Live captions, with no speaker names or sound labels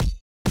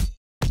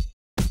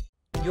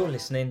You're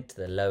listening to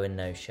The Low and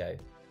No Show,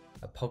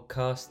 a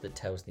podcast that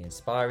tells the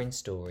inspiring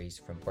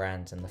stories from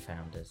brands and the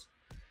founders.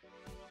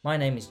 My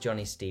name is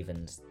Johnny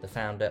Stevens, the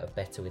founder of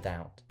Better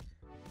Without,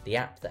 the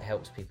app that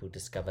helps people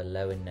discover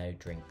low and no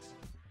drinks.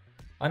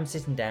 I'm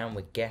sitting down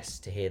with guests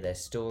to hear their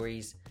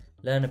stories,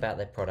 learn about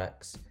their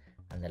products,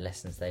 and the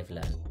lessons they've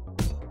learned.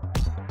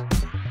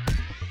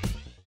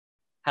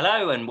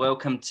 Hello and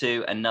welcome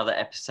to another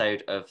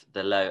episode of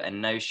The Low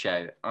and No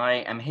Show. I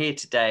am here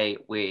today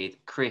with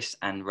Chris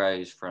and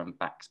Rose from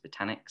Bax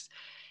Botanics.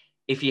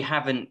 If you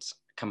haven't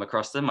come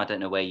across them, I don't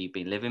know where you've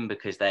been living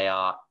because they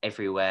are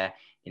everywhere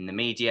in the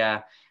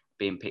media,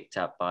 being picked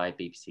up by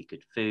BBC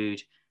Good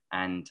Food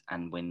and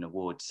win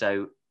awards.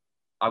 So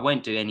I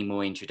won't do any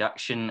more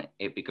introduction.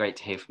 It'd be great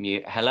to hear from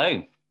you.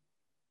 Hello.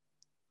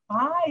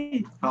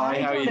 Hi.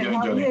 Hi, how are you doing, How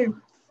are Johnny?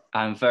 you?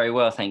 I'm very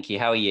well, thank you.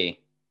 How are you?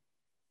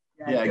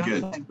 Yeah,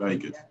 good. Very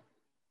good.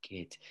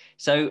 Good.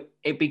 So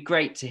it'd be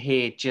great to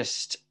hear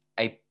just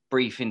a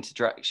brief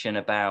introduction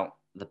about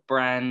the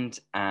brand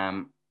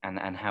and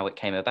how it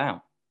came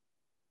about.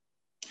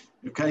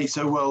 Okay,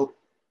 so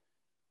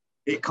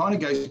it kind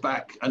of goes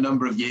back a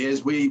number of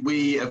years.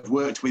 We have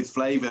worked with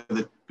Flavour.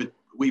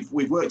 We've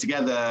worked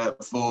together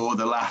for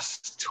the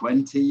last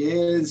 20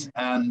 years,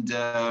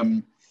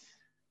 and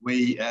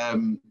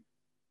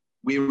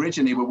we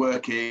originally were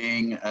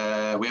working.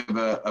 We have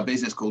a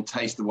business called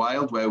Taste the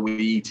Wild, where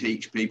we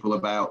teach people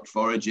about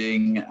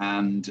foraging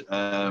and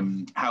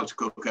how to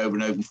cook over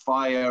an open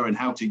fire and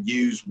how to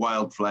use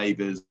wild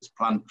flavors,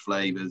 plant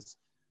flavors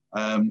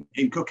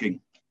in cooking.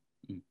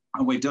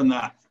 And we've done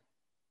that.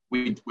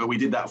 We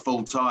did that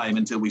full time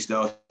until we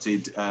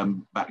started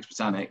Bax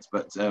Botanics.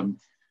 But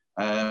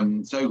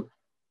so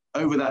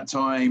over that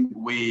time,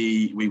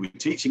 we were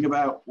teaching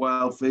about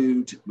wild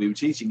food. We were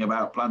teaching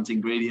about plant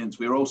ingredients.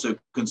 We were also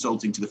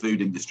consulting to the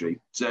food industry.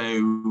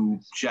 So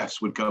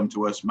chefs would come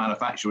to us,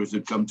 manufacturers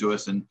would come to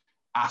us and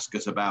ask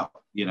us about,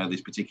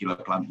 this particular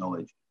plant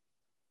knowledge.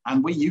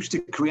 And we used to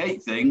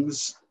create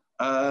things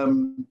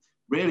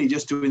really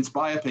just to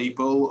inspire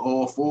people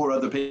or for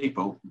other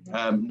people,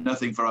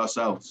 nothing for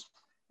ourselves.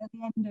 At the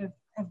end of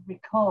every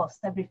course,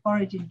 every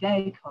foraging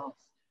day course,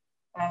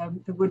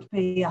 there would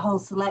be a whole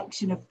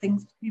selection of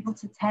things for people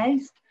to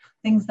taste,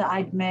 things that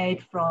I'd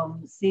made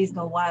from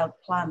seasonal wild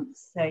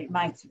plants. So it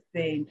might have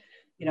been,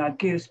 a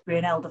gooseberry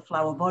and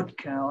elderflower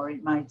vodka, or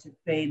it might have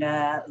been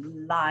a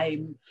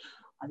lime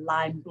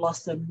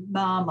blossom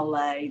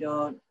marmalade,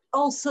 or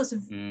all sorts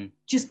of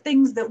just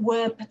things that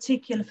were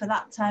particular for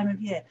that time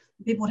of year.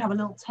 People would have a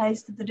little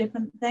taste of the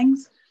different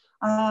things.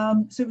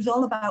 So it was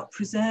all about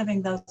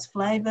preserving those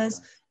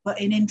flavours, but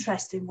in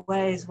interesting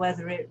ways,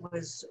 whether it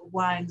was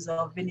wines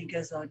or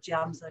vinegars or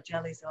jams or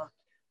jellies or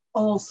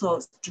all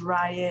sorts,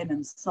 drying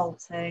and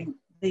salting,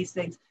 these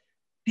things.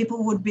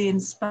 People would be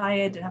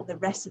inspired and have the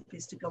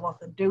recipes to go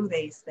off and do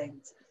these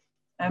things.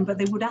 But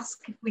they would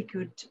ask if we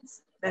could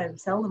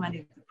sell them any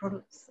of the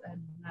products.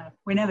 And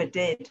we never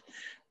did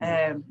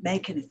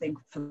make anything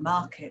for the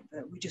market,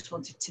 but we just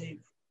wanted to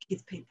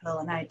give people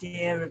an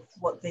idea of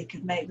what they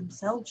could make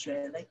themselves,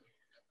 really.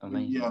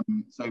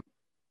 Amazing. So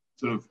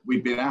sort of,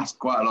 we've been asked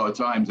quite a lot of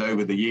times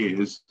over the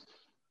years,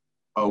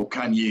 oh,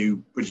 can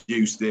you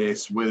produce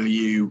this? Will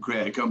you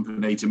create a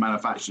company to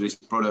manufacture this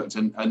product?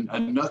 And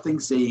nothing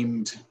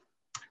seemed,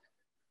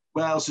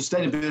 well,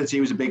 sustainability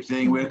was a big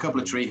thing. We're a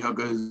couple of tree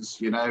huggers,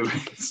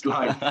 it's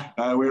like,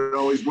 we're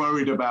always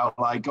worried about,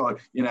 like, God,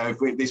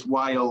 if this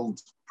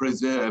wild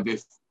preserve,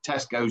 if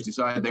Tesco's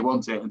decide they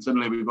want it and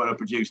suddenly we've got to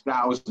produce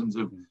thousands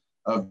of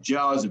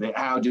jars of it,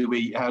 how do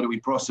we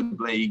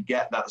possibly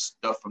get that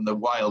stuff from the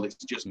wild? It's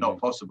just not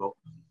possible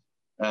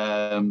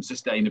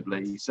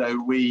sustainably.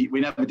 So we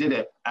never did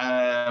it.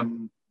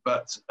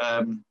 But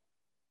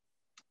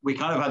we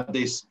kind of had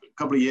this a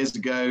couple of years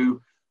ago,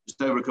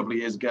 just over a couple of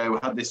years ago,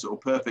 had this sort of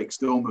perfect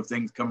storm of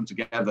things come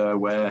together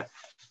where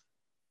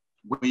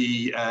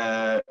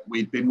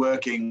we'd been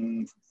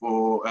working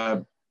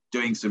for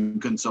doing some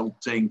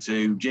consulting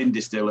to gin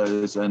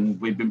distillers, and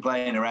we'd been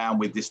playing around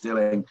with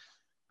distilling.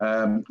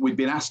 We'd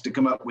been asked to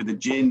come up with a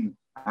gin,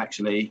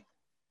 actually,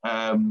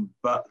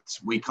 but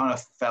we kind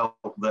of felt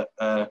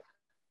that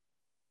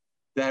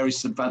there is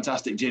some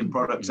fantastic gin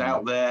products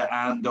out there,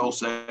 and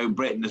also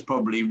Britain has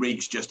probably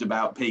reached just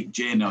about peak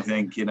gin, I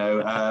think,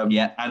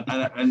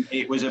 and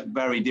it was a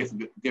very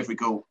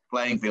difficult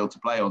playing field to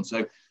play on.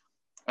 So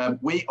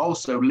we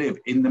also live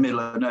in the middle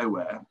of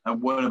nowhere,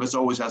 and one of us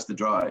always has to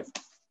drive.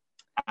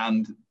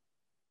 And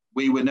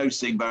we were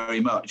noticing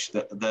very much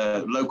that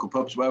the local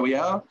pubs where we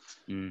are,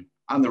 and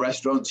the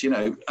restaurants,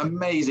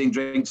 amazing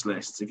drinks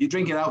lists. If you're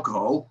drinking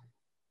alcohol,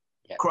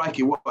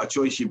 crikey, what a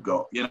choice you've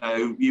got.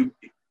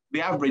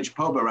 The average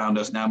pub around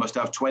us now must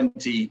have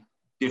 20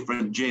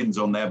 different gins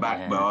on their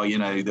back bar,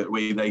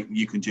 that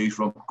you can choose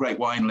from. Great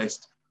wine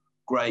list,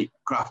 great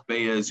craft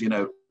beers,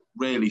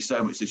 really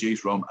so much to choose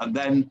from. And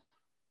then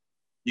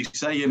you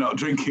say you're not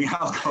drinking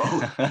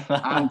alcohol,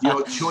 and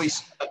your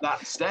choice at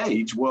that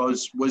stage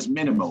was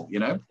minimal,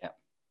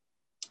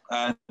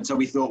 And so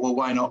we thought, well,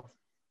 why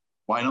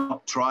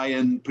not try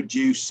and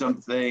produce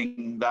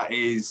something that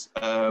is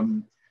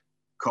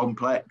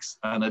complex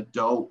and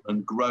adult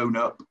and grown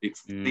up. It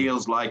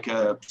feels like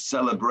a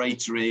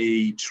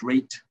celebratory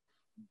treat,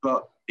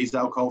 but it's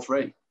alcohol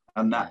free.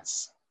 And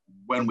that's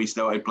when we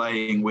started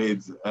playing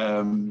with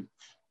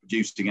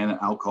producing an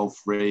alcohol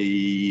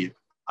free,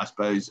 I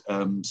suppose,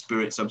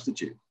 spirit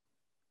substitute.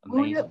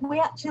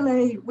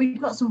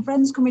 We've got some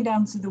friends coming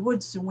down to the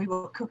woods, and we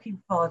were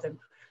cooking for them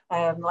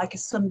like a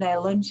Sunday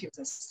lunch. It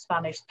was a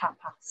Spanish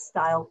tapas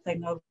style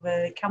thing over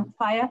the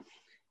campfire,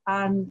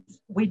 and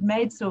we'd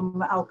made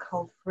some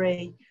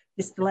alcohol-free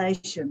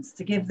distillations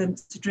to give them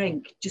to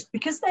drink, just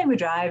because they were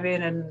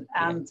driving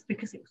and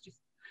because it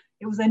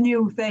was a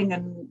new thing,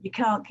 and you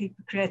can't keep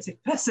a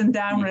creative person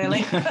down,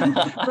 really.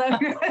 So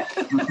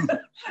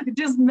we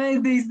just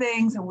made these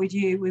things, and we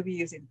were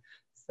using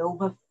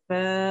silver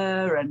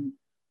fir and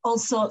all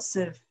sorts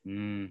of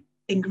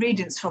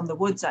ingredients from the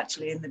woods,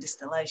 actually, in the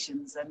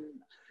distillations, and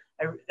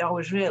I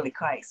was really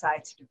quite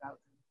excited about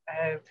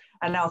them.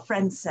 And our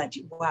friends said,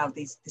 "Wow,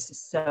 this is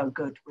so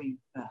good. We've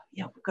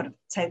got to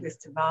take this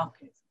to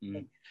market."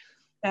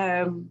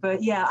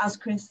 But yeah, as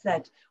Chris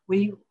said,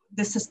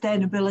 the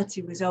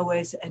sustainability was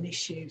always an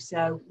issue,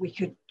 so we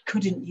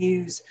couldn't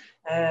use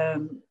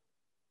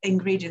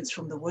ingredients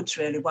from the woods,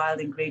 really,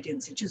 wild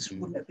ingredients. It just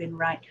wouldn't have been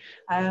right.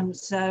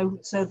 So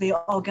the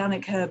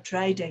organic herb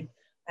trading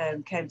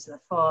came to the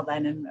fore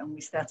then, and we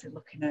started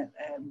looking at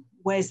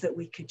ways that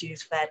we could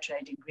use fair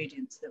trade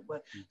ingredients that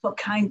were sort of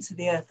kind to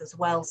the earth as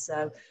well.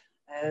 So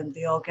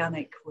the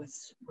organic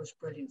was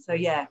brilliant. So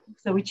yeah,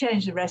 so we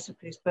changed the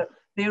recipes, but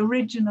the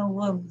original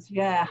ones,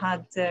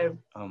 had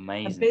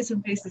amazing bits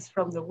and pieces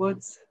from the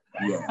woods.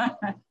 Yeah.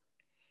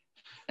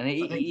 And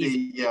I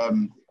think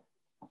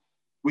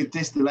with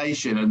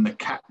distillation and the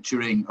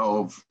capturing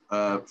of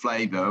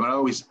flavour, I mean, I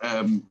always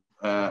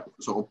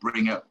sort of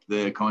bring up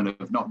the kind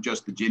of not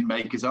just the gin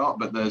maker's art,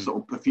 but the sort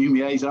of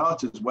perfumier's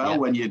art as well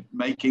when you're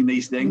making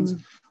these things.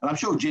 And I'm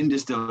sure gin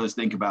distillers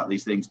think about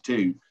these things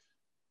too.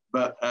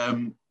 But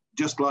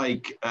just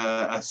like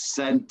a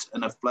scent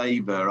and a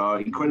flavour are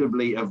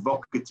incredibly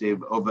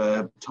evocative of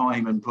a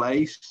time and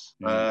place.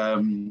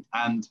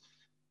 And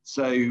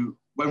so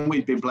when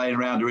we've been playing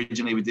around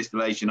originally with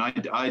distillation,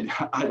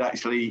 I'd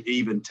actually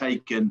even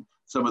taken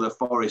some of the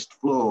forest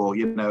floor,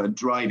 and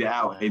dried it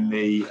out in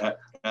the,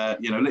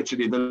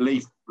 literally the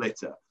leaf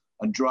litter,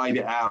 and dried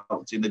it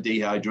out in the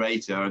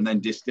dehydrator and then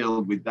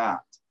distilled with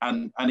that.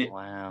 And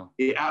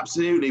it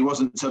absolutely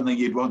wasn't something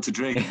you'd want to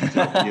drink.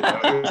 But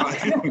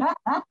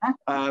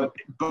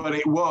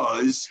it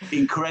was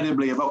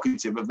incredibly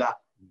evocative of that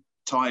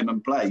time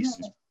and place.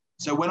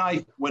 So when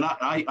I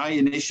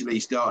initially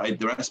started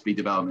the recipe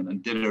development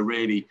and did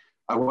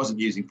I wasn't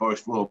using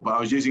forest floor, but I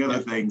was using other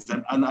things,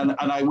 and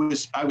I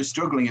was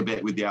struggling a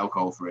bit with the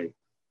alcohol free.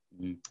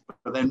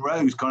 But then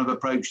Rose kind of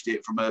approached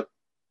it from that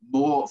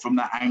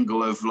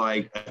angle of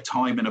like a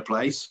time and a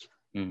place,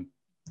 and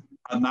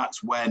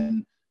that's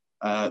when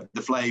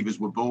the flavors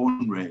were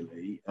born,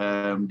 really,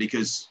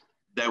 because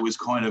there was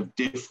kind of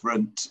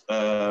different.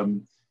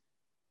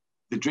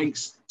 The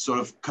drinks sort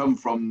of come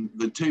from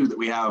the two that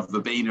we have,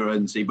 verbena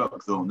and sea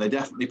buckthorn. They're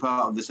definitely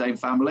part of the same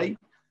family,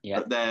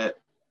 but they're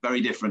very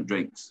different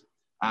drinks.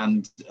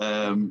 And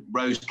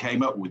Rose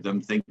came up with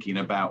them thinking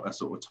about a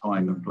sort of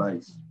time and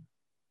place.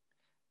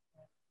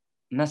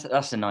 And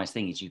that's the nice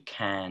thing, is you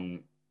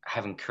can,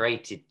 having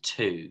created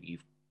two,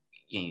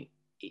 it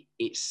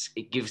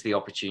gives the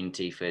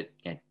opportunity for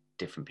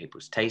different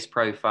people's taste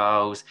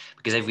profiles,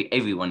 because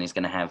everyone is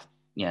going to have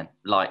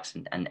likes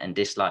and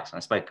dislikes. And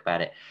I spoke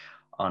about it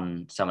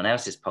on someone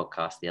else's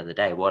podcast the other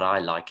day. What I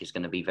like is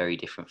going to be very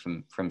different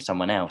from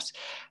someone else.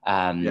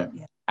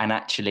 And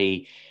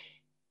actually,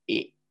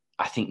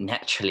 I think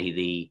naturally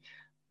the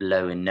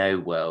low and no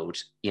world,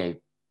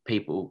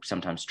 people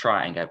sometimes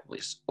try and go, well,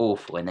 it's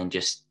awful, and then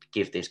just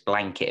give this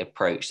blanket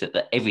approach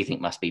that everything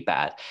must be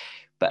bad.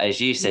 But as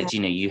you said,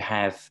 you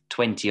have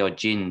 20 odd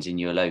gins in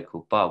your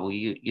local bar. Well,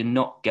 you're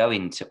not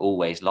going to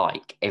always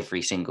like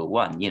every single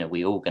one.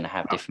 We're all going to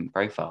have different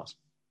profiles.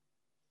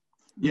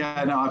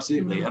 Yeah, no,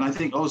 absolutely. And I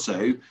think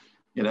also,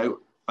 I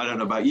don't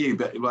know about you,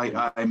 but like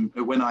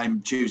when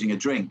I'm choosing a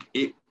drink,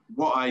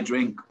 what I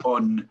drink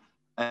on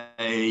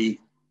an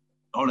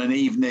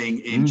evening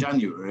in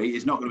January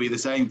is not going to be the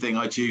same thing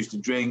I choose to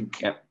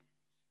drink on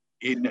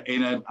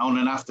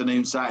an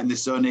afternoon sat in the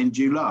sun in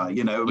July.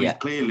 It's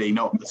clearly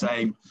not the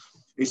same.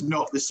 It's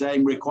not the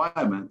same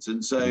requirements.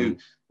 And so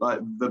like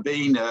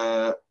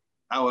verbena,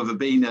 our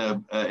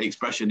verbena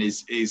expression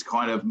is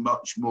kind of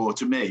much more,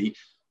 to me,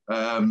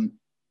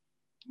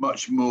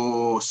 much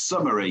more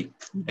summery.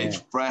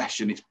 It's fresh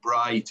and it's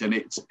bright and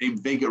it's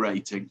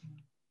invigorating.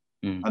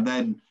 And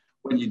then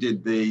when you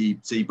did the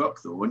sea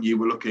buckthorn, you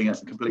were looking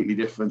at a completely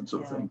different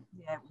sort of thing.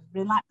 Yeah, it was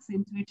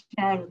relaxing to a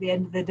chair at the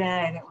end of the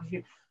day, and it was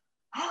you.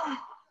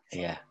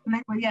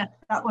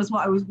 That was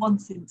what I was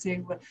wanting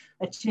to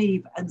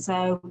achieve. And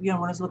so, when I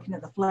was looking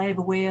at the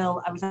flavour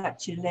wheel, I was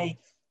actually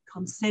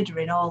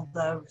considering all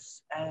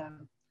those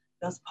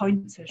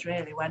pointers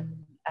really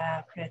when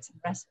creating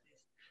recipes.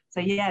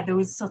 So there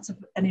was sort of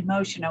an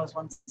emotion I was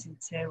wanting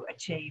to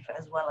achieve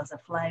as well as a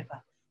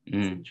flavour.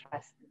 It's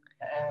interesting.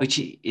 Which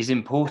is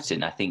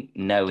important, I think,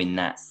 knowing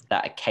that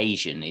that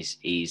occasion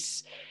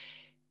is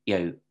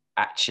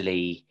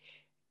actually,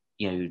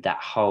 that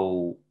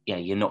whole,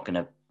 you're not going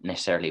to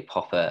necessarily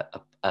pop a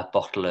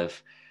bottle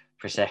of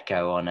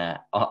Prosecco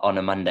on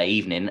a Monday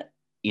evening,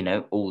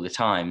 all the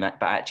time,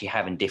 but actually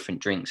having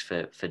different drinks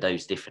for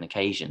those different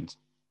occasions.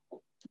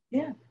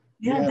 Yeah,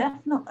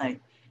 definitely.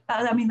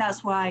 I mean,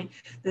 that's why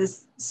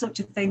there's such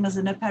a thing as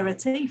an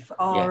aperitif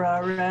or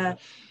a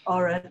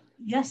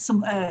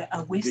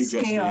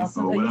whiskey or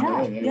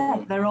something.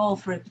 Yeah, they're all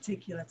for a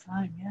particular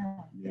time.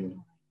 Yeah.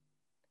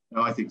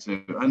 No, I think so.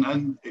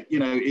 And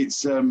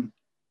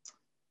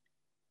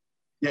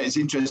it's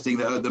interesting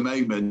that at the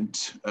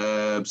moment,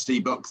 Sea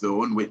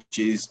Buckthorn, which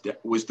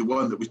was the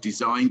one that was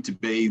designed to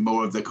be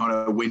more of the kind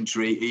of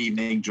wintry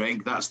evening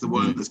drink, that's the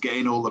one that's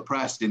getting all the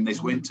press in this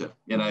winter.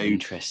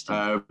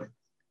 Interesting.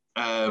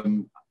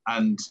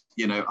 And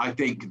I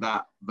think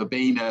that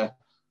Verbena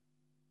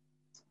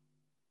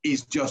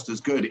is just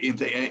as good.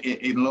 In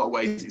a lot of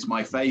ways, it's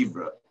my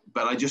favourite.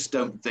 But I just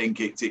don't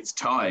think it's its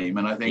time.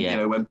 And I think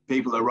when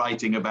people are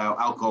writing about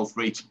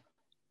alcohol-free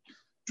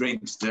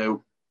drinks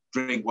to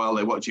drink while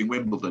they're watching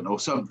Wimbledon or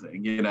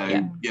something,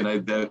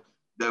 the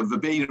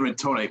Verbena and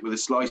tonic with a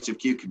slice of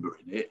cucumber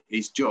in it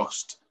is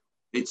just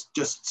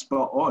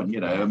spot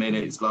on. I mean,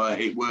 it's like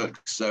it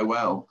works so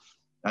well,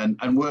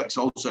 and works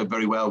also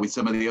very well with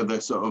some of the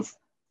other sort of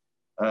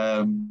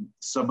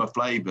summer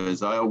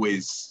flavors. I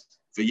always,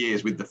 for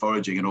years with the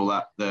foraging and all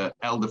that, the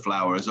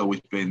elderflower has always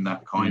been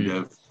that kind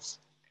of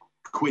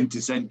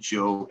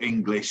quintessential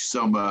English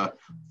summer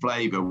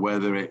flavor,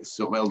 whether it's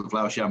sort of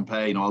elderflower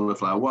champagne or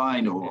elderflower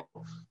wine or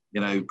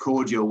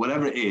cordial,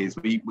 whatever it is,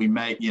 we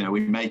make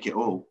it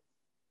all.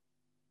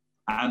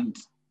 And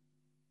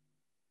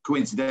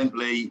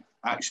coincidentally,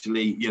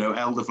 actually,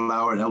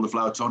 elderflower and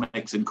elderflower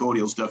tonics and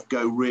cordial stuff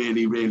go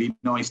really, really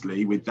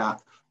nicely with the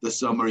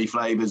summery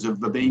flavors of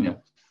Verbena.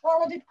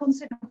 Well, I did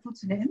consider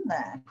putting it in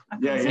there. I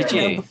considered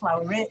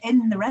elderflower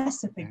in the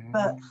recipe,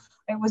 but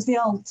it was the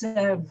old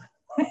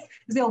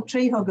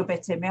tree hugger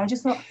bit in me. I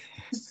just thought,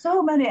 there's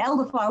so many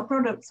elderflower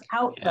products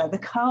out there. There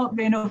can't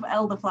be enough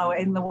elderflower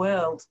in the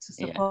world to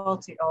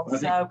support it all.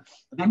 I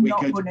think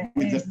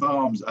with the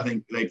farms, I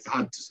think they've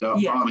had to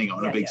start farming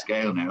on a big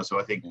scale now. So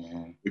I think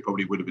we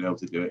probably would have been able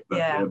to do it.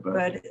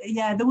 But,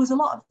 there was a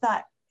lot of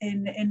that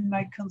in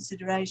my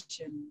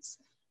considerations.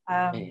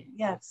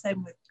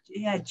 Same with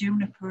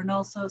juniper and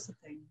all sorts of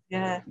things.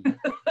 Yeah,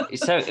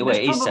 it's so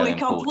it is so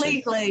important.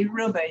 Completely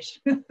rubbish.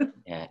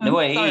 No,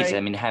 it is. I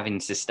mean, having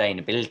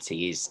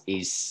sustainability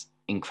is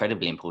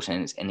incredibly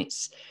important, and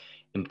it's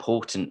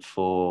important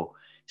for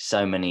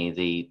so many of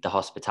the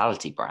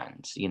hospitality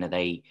brands.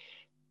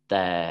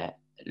 They're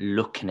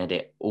looking at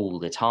it all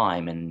the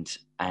time,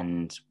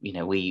 and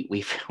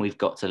we've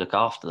got to look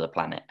after the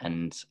planet,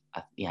 and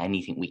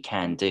anything we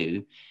can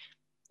do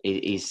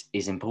is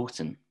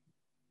important.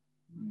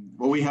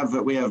 Well, we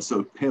have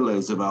sort of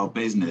pillars of our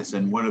business,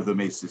 and one of them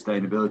is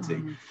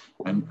sustainability.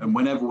 And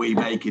whenever we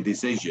make a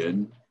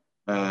decision,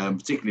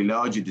 particularly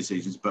larger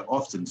decisions, but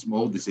often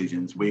small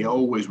decisions, we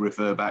always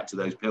refer back to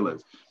those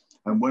pillars.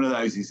 And one of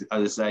those is,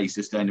 as I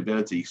say,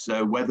 sustainability.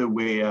 So whether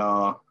we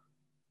are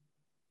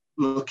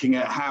looking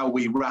at how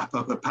we wrap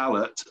up a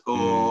pallet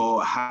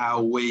or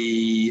how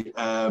we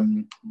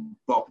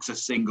box a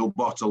single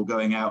bottle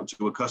going out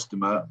to a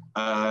customer,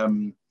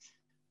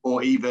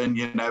 or even,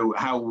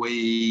 how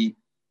we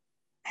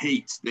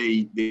heat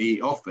the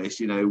office,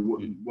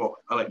 what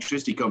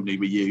electricity company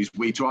we use,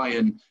 we try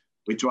and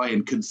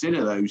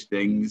consider those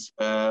things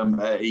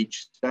at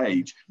each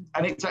stage.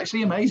 And it's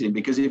actually amazing,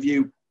 because if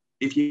you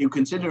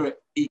consider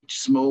each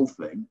small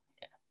thing,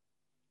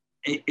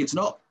 it's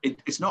not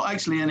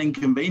actually an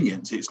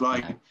inconvenience. It's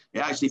like it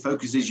actually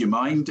focuses your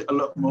mind a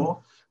lot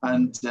more.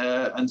 And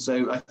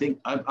so I think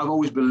I've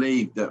always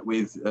believed that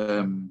with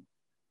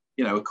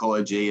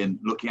ecology and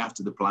looking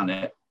after the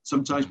planet,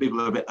 sometimes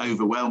people are a bit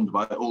overwhelmed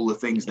by all the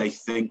things they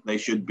think they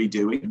should be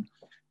doing.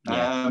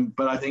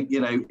 But I think,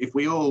 if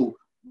we all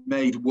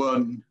made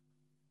one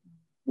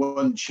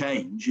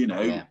change,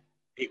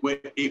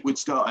 it would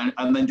start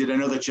and then did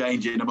another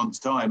change in a month's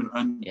time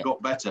and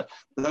got better.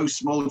 But those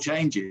small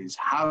changes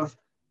have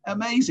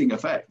amazing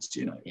effects,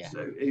 So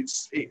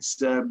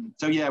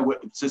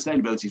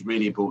sustainability is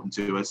really important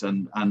to us,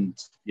 and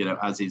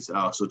as is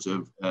our sort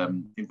of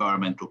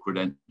environmental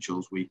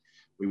credentials. We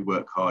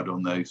work hard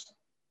on those.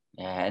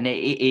 Yeah, and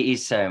it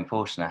is so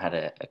important. I had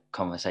a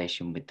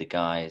conversation with the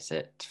guys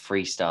at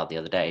Freestar the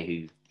other day,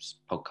 whose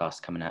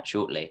podcast coming out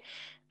shortly,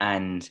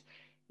 and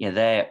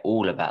they're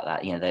all about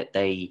that. That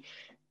they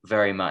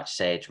very much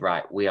said,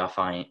 right, we are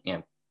fine.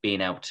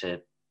 Being able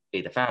to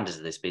be the founders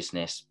of this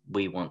business,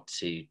 we want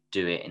to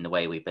do it in the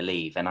way we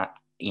believe, and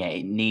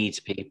it needs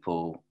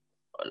people.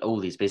 All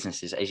these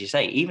businesses, as you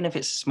say, even if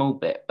it's a small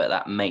bit, but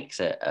that makes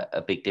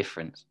a big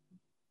difference.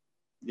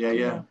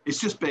 Yeah.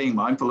 It's just being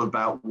mindful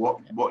about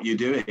what you're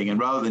doing, and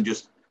rather than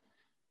just,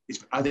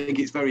 I think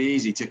it's very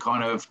easy to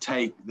kind of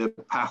take the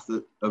path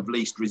of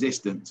least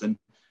resistance, and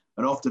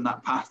often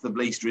that path of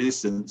least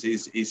resistance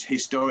is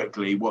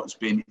historically what's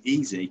been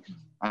easy.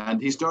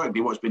 And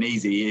historically, what's been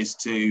easy is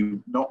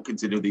to not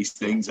consider these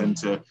things and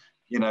to,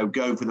 you know,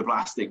 go for the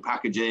plastic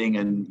packaging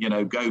and, you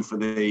know, go for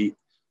the,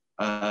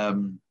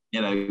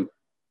 you know,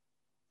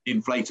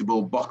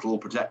 inflatable bottle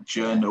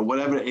protection or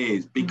whatever it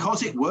is,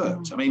 because it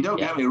works. I mean, don't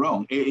get me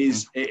wrong,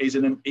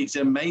 it's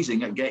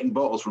amazing at getting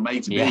bottles from A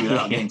to B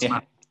without getting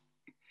smashed.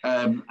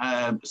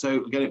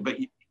 So get it, but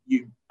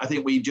I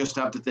think we just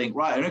have to think,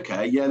 right,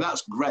 okay, yeah,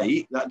 that's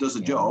great, that does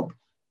the job,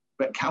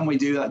 but can we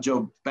do that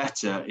job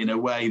better in a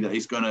way that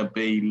is going to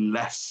be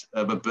less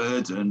of a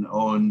burden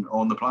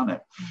on the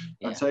planet?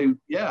 And so,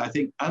 I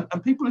think,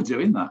 and people are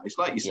doing that. It's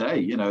like you say,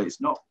 you know,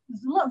 it's not.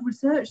 There's a lot of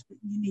research that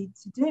you need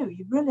to do.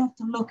 You really have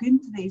to look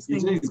into these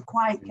things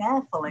quite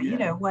carefully, you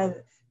know,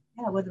 whether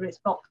it's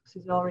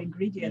boxes or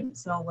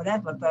ingredients or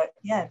whatever, but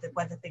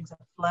whether things are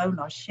flown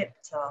or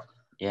shipped or,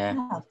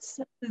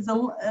 so there's a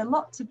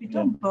lot to be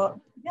done, but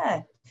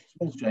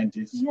small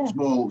changes,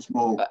 small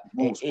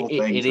things.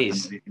 It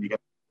is.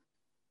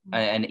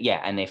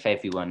 And if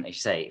everyone, as you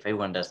say, if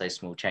everyone does those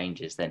small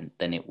changes, then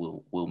it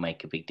will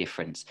make a big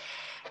difference.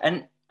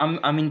 And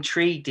I'm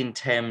intrigued in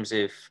terms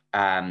of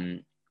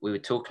we were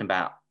talking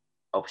about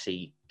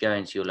obviously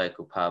going to your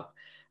local pub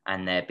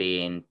and there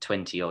being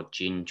 20 odd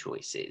gin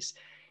choices.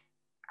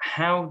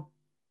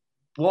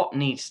 What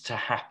needs to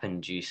happen,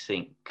 do you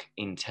think,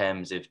 in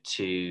terms of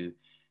to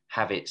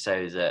have it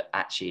so that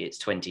actually it's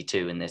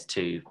 22 and there's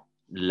 2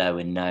 low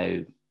and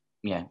no,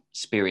 you know,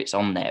 spirits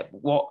on there?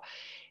 What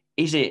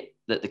is it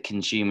that the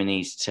consumer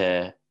needs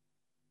to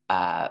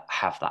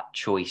have that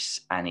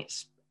choice and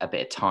it's a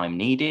bit of time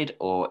needed,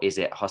 or is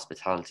it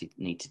hospitality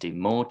need to do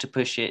more to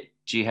push it?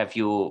 Do you have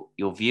your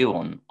view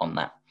on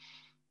that?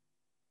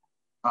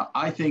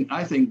 I think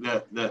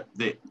that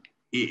it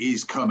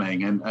is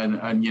coming,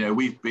 and you know,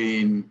 we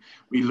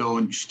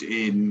launched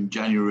in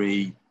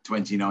January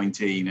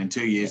 2019, and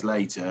 2 years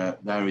later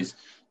there is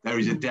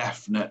a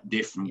definite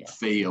different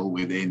feel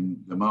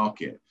within the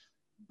market.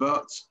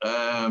 But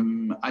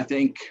I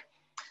think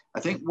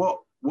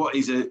what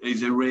is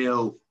a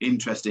real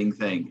interesting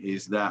thing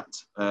is that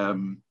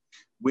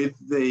with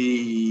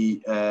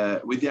the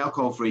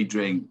alcohol-free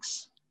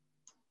drinks,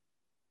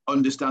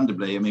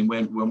 understandably, I mean,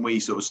 when we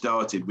sort of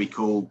started, we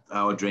called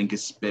our drink a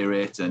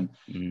spirit, and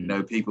you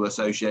know, people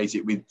associate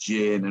it with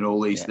gin and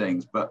all these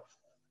things. But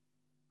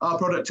our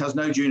product has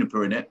no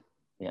juniper in it,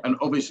 and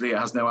obviously it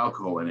has no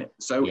alcohol in it,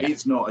 so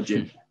it's not a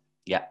gin.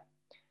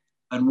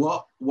 And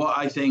what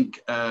I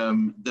think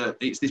that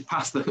it's this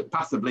path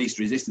of least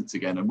resistance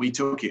again, and we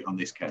took it on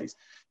this case.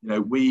 You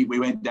know, we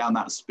went down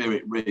that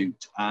spirit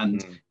route,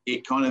 and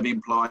it kind of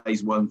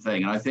implies one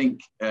thing. And I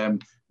think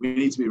we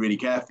need to be really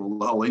careful.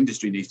 The whole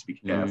industry needs to be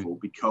careful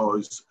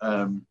because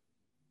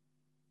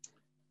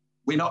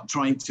we're not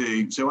trying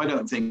to. So I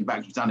don't think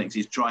Bax Botanics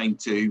is trying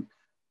to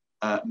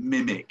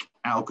mimic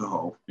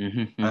alcohol,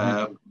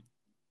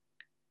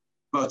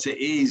 but it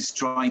is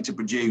trying to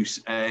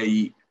produce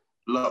a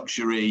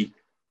luxury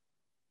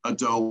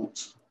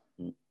adult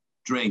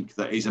drink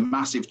that is a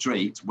massive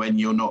treat when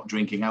you're not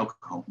drinking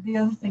alcohol. The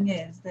other thing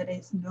is that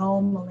it's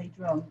normally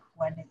drunk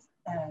when it's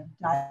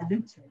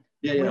diluted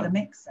with a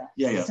mixer.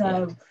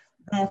 So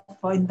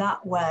therefore, in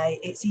that way,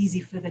 it's easy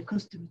for the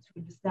customer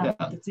to understand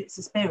that it's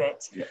a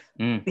spirit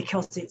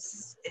because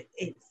it's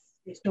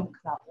drunk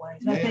that way.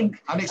 So I think,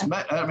 and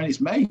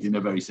it's made in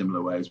a very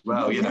similar way as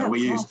well. You know,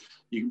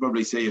 you can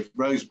probably see if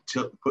Rose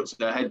puts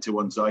her head to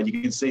one side,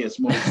 you can see a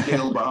small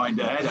still behind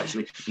her head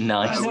actually.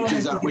 Nice.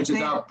 Which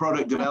is our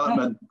product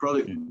development.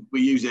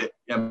 We use it.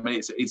 I mean,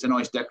 it's a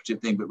nice decorative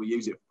thing, but we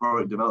use it for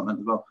product development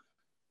as well.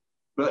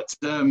 But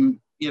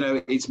you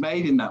know, it's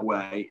made in that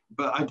way.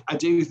 But I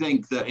do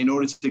think that in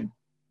order to,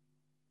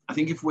 I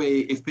think if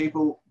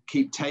people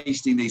keep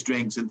tasting these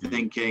drinks and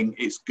thinking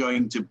it's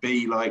going to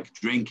be like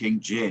drinking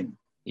gin,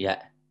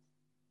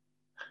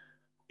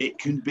 it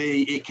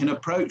can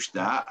approach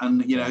that,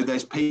 and you know,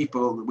 there's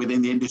people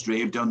within the industry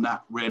who've done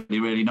that really,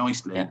 really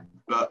nicely.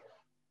 But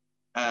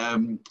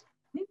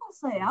people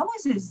say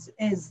ours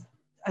is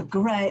a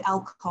great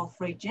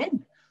alcohol-free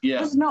gin.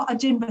 There's not a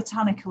gin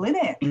botanical in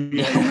it.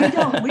 We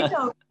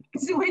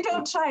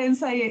don't try and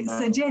say it's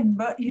a gin,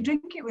 but you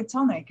drink it with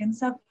tonic, and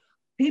so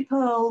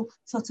people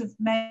sort of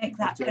make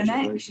that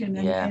connection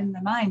in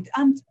their mind,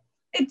 and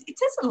it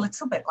is a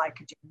little bit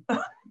like a gin,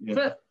 but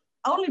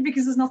only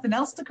because there's nothing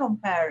else to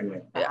compare it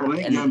with. Well, I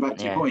think going back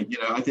to your point, you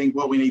know, I think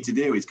what we need to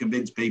do is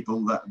convince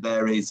people that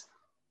there is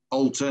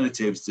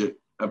alternatives to,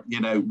 you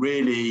know,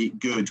 really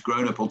good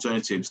grown-up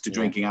alternatives to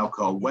drinking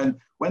alcohol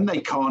when they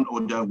can't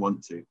or don't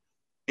want to.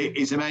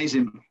 It's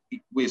amazing.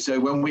 So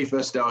when we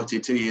first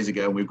started 2 years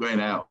ago, and we were going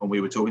out and we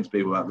were talking to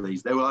people about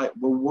these, they were like,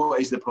 well, what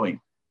is the point?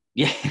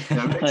 You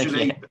know,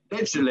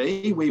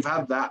 literally, we've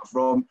had that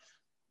from,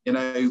 you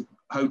know,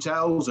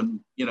 hotels and,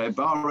 you know,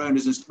 bar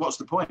owners. And what's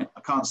the point? I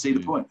can't see the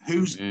point.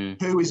 Who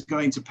is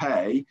going to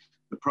pay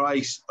the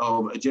price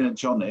of a gin and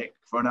tonic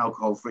for an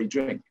alcohol-free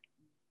drink?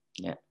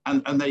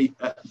 And they,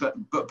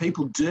 but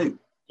people do.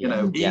 You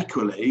know,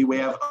 equally, we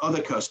have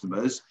other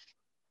customers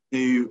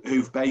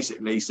who've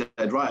basically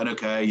said, right, and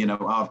okay, you know,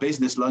 our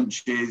business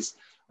lunches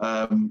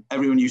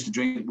Everyone used to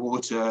drink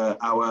water.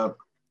 Our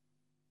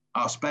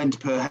spend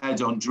per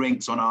head on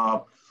drinks on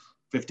our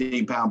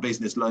 £15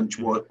 business lunch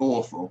was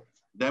awful.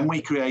 Then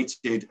we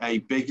created a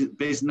big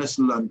business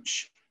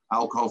lunch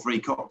alcohol-free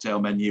cocktail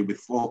menu with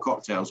 4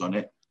 cocktails on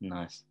it.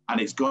 Nice. And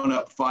it's gone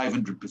up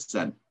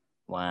 500%.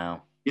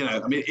 Wow. You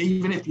know, I mean,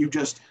 even if you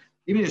just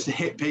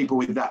hit people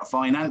with that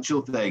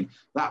financial thing,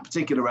 that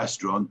particular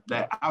restaurant,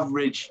 their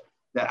average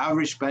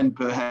spend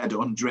per head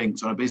on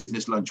drinks on a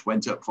business lunch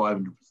went up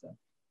 500%.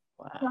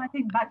 Wow. So I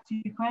think back to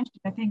your question,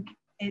 I think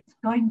it's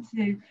going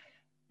to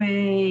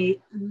be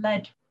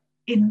led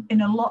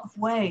in a lot of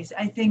ways.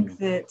 I think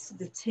that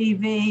the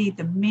TV,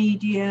 the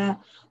media,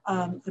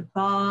 the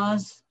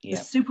bars, the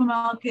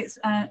supermarkets,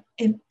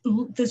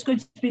 there's going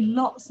to be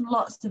lots and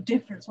lots of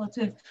different sort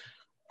of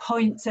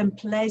points and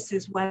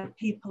places where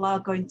people are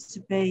going to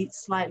be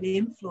slightly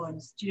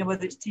influenced, you know,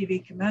 whether it's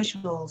TV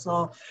commercials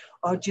or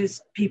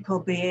just people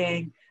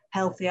being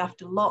healthy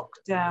after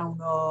lockdown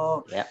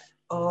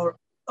or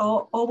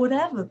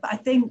whatever. But I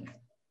think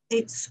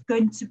it's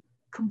going to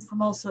come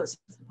from all sorts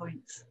of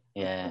points.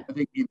 Yeah. I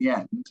think in the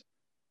end,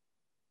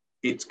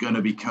 it's going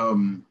to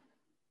become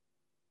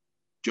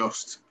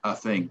just a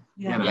thing.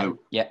 You know,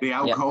 the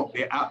alcohol,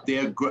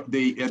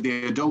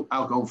 the adult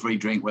alcohol-free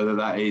drink, whether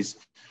that is,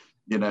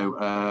 you know,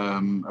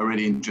 a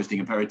really interesting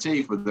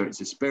aperitif, whether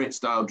it's a spirit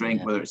style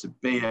drink, whether it's a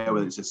beer,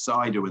 whether it's a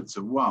cider, whether it's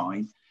a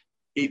wine,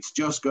 it's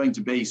just going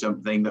to be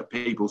something that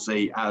people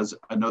see as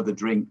another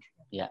drink.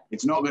 Yeah.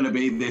 It's not going to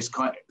be this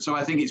kind. So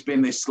I think it's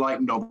been this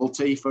slight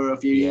novelty for a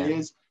few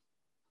years.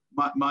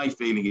 My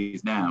feeling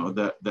is now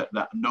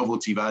that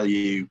novelty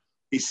value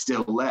is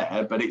still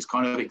there, but it's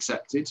kind of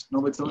accepted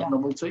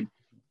novelty.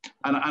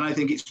 And I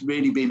think it's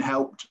really been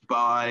helped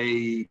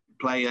by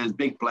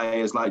big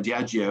players like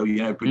Diageo, you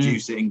know,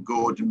 producing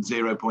Gordon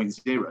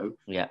 0.0.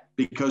 Yeah.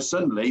 Because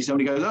suddenly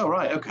somebody goes, oh,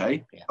 right,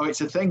 okay. Yeah. Oh, it's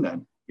a thing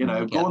then. You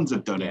know, Gordons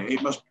have done it.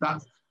 It must,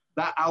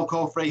 that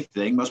alcohol-free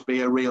thing must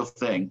be a real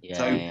thing.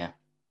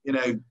 You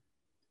know,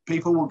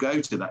 people will go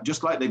to that,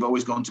 just like they've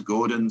always gone to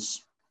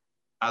Gordon's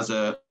as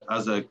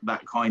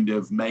that kind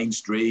of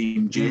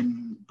mainstream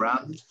gin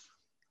brand.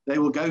 They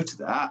will go to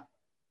that,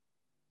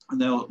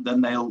 and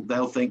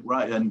they'll think,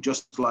 right, and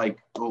just like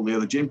all the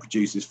other gin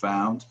producers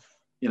found,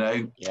 you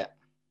know,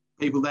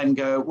 people then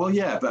go, well,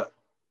 yeah, but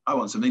I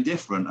want something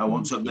different. I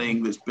want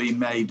something that's been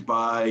made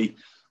by,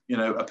 you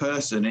know, a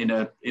person in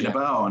a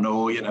barn,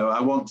 or, you know,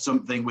 I want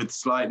something with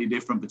slightly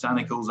different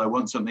botanicals. I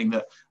want something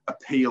that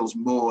appeals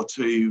more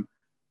to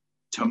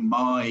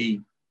my,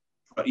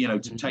 you know,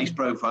 to taste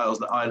profiles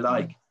that I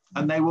like.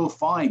 And they will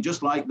find,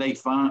 just like they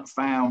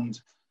found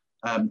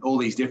all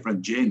these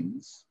different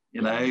gins,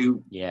 you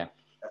know,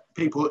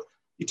 people,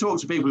 you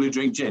talk to people who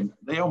drink gin,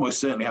 they almost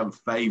certainly have a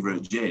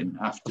favourite gin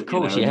after, of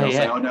course, you know, they'll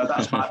say, oh no,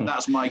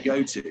 that's my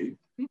go-to.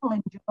 People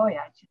enjoy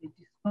actually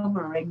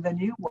discovering the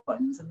new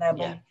ones, and they'll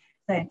be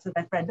saying to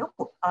their friend,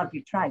 oh, have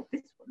you tried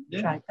this one? Have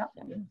you tried that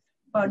one?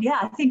 But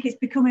I think it's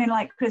becoming,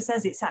 like Chris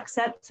says, it's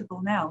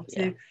acceptable now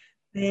to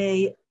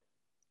be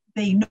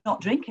not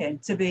drinking,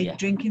 to be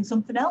drinking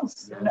something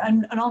else,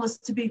 and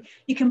almost to be,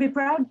 you can be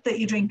proud that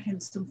you're drinking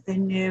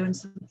something new and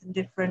something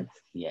different,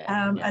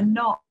 and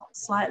not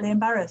slightly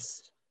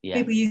embarrassed.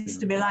 People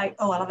used to be like,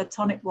 oh, I'll have a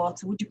tonic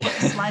water, would you put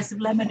a slice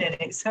of lemon in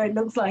it so it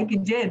looks like a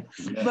gin?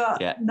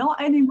 But not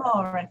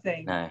anymore, I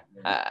think. No,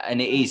 and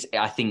it is,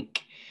 I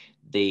think,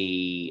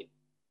 the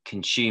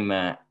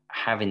consumer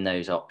having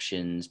those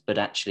options, but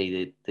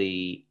actually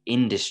the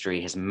industry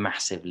has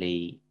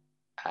massively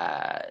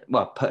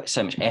put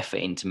so much effort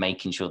into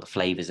making sure the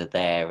flavors are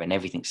there and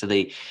everything, so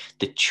the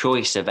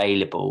choice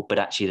available, but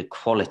actually the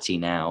quality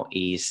now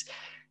is,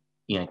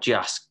 you know,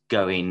 just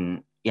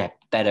going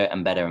better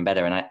and better and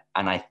better.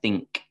 And I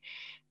think,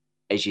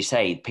 as you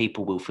say,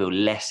 people will feel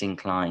less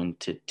inclined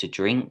to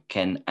drink,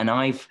 and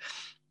I've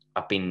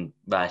been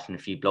writing a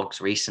few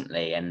blogs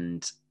recently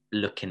and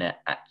looking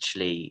at,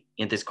 actually,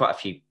 you know, there's quite a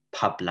few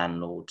pub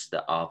landlords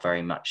that are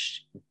very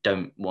much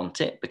don't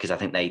want it, because I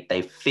think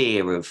they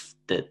fear of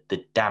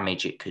the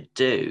damage it could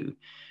do.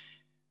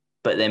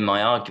 But then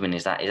my argument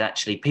is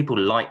actually people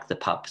like the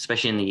pub,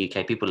 especially in the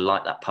UK, people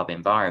like that pub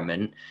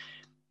environment.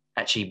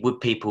 Actually, would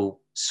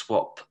people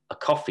swap a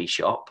coffee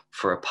shop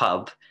for a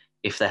pub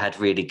if they had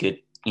really good,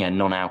 you know,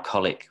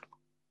 non-alcoholic,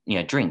 you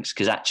know, drinks?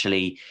 Because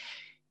actually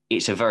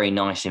it's a very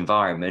nice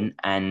environment,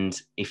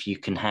 and if you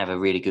can have a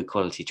really good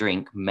quality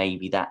drink,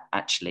 maybe that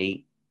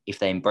actually, if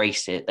they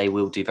embrace it, they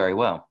will do very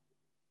well.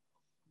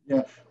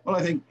 Yeah, well,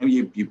 I think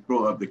you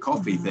brought up the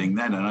coffee thing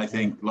then, and I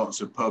think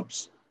lots of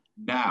pubs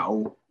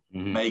now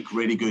make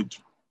really good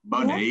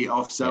money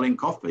off selling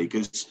coffee,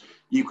 because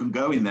you can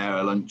go in there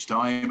at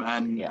lunchtime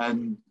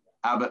and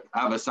have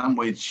a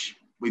sandwich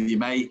with your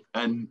mate,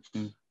 and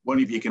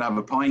one of you can have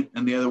a pint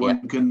and the other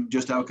one can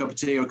just have a cup of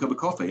tea or a cup of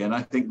coffee. And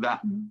I think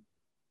that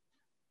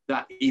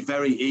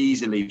very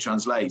easily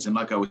translates. And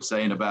like I was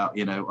saying about,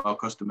 you know, our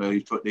customer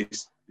who put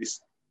this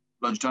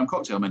lunchtime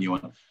cocktail menu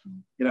on,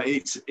 you know,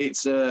 it's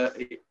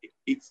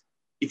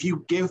if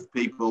you give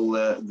people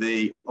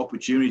the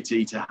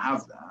opportunity to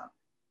have that,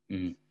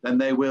 then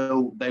they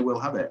will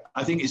have it.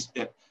 I think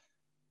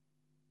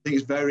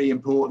it's very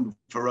important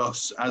for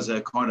us as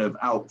a kind of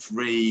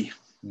alc-free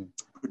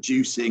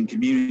producing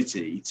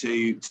community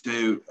to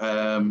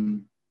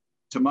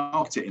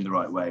market it in the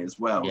right way as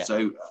well. Yeah.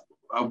 So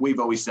we've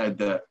always said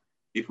that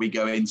if we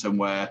go in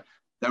somewhere,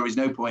 there is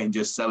no point in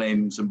just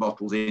selling some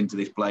bottles into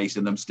this place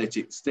and them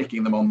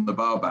sticking them on the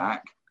bar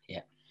back.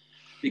 Yeah.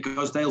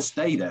 Because they'll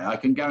stay there. I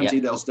can guarantee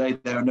they'll stay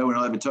there and no one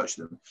will ever touch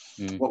them.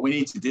 What we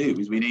need to do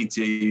is we need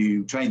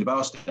to train the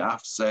bar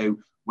staff. So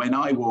when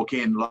I walk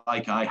in,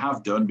 like I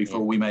have done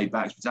before we made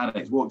Bax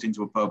Botanics, walked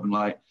into a pub and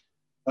like,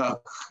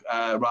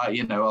 right,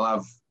 you know, I'll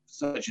have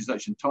such and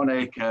such and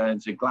tonic, and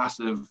it's a glass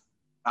of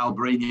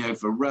Albarino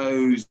for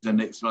Rose, and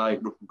it's like,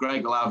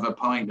 Greg will have a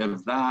pint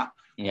of that.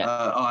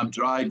 Yeah. I'm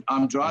driving.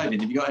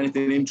 Have you got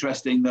anything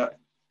interesting that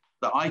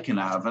I can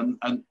have?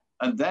 And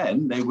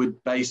then they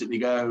would basically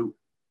go,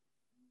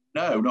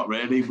 no, not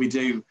really. We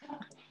do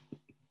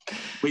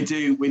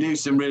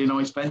some really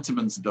nice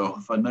Fentimans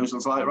stuff, and those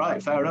was like,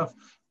 right, fair enough.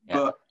 Yeah.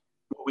 But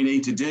what we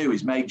need to do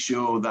is make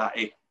sure that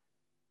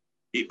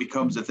it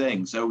becomes a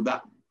thing. So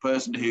that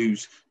person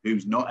who's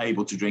not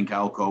able to drink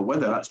alcohol,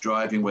 whether that's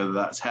driving, whether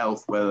that's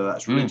health, whether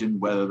that's religion,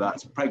 whether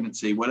that's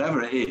pregnancy,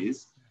 whatever it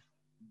is,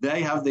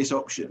 they have this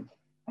option.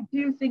 I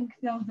do think,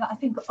 though, that I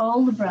think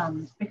all the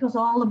brands, because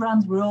all the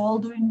brands, we're all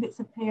doing bits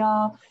of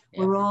PR,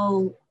 we're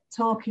all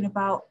talking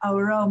about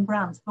our own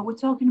brands, but we're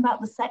talking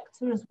about the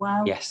sector as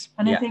well. Yes.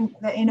 And I think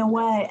that in a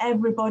way,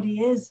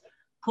 everybody is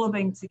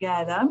clubbing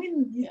together. I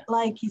mean,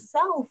 like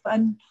yourself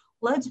and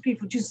loads of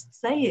people just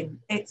saying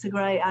it's a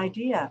great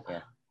idea.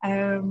 Yeah.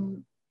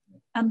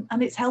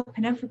 And it's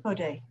helping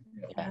everybody,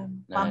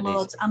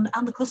 landlords and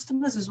the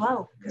customers as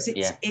well, because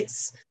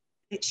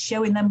it's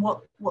showing them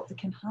what they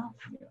can have.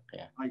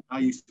 Yeah. I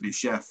used to be a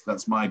chef.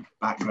 That's my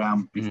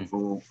background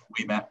before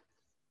we met.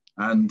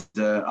 And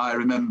I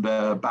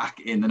remember back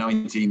in the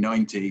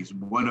 1990s,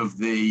 one of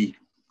the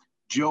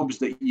jobs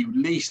that you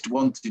least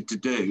wanted to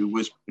do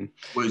was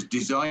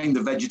design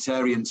the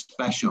vegetarian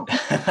special.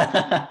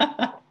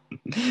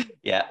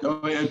 Yeah.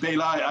 So it'd be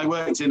like, I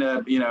worked in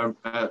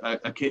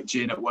a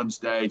kitchen at one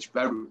stage,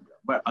 very,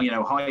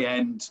 high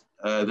end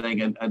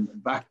thing,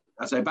 and back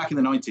in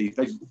the 90s,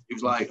 it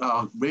was like,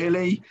 oh,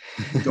 really?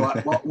 So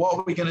what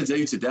are we going to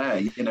do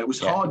today? It was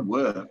hard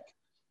work.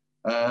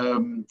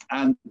 And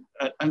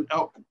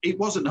it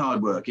wasn't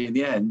hard work in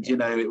the end.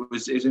 It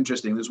was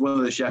interesting. There's one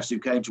of the chefs who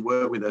came to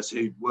work with us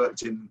who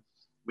worked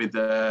with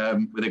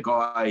a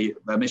guy,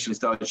 a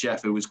Michelin-starred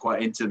chef who was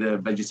quite into the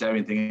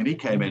vegetarian thing, and he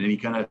came in and he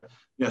kind of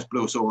just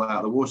blew us all out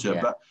of the water.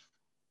 Yeah.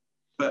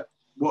 But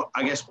what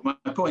I guess my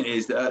point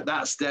is that at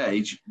that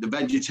stage, the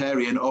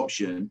vegetarian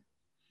option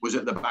was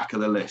at the back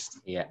of the list.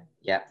 Yeah,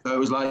 yeah. So it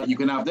was like, you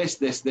can have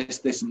this, and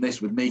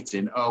this with meat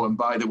in. Oh, and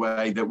by the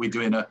way, that we're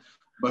doing a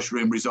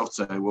mushroom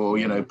risotto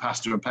or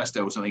pasta and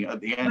pesto or something at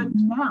the end.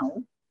 But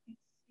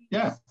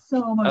now,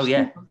 so much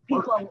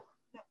people.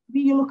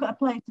 You look at a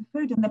plate of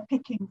food and they're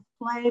picking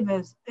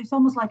flavours. It's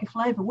almost like a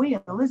flavour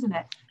wheel, isn't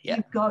it? Yeah.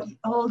 You've got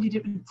all your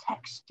different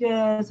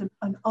textures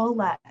and all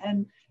that,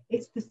 and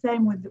it's the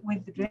same with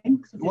the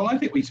drinks. Well, I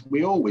think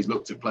we always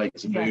looked at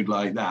plates of food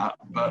like that,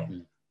 but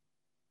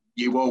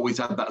you always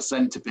had that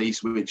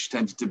centrepiece which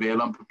tended to be a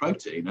lump of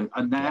protein,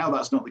 and now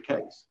that's not the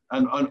case.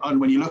 And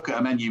when you look at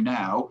a menu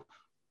now,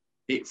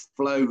 it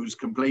flows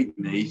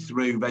completely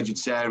through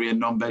vegetarian,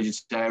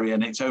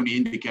 non-vegetarian. It's only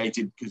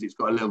indicated because it's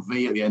got a little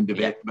V at the end of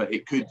it, but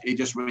it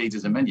just reads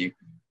as a menu.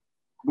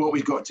 What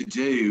we've got to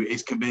do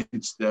is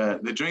convince the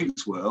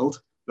drinks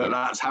world that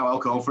that's how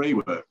alcohol-free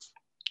works.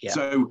 Yeah.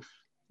 So,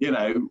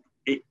 the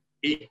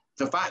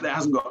fact that it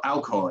hasn't got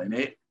alcohol in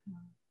it,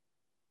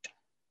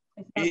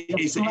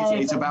 it's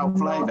about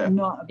flavour.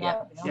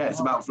 It's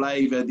about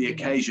flavour, the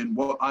occasion,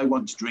 what I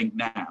want to drink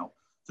now.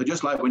 So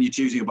just like when you're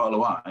choosing a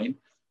bottle of wine,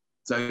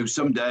 so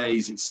some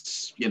days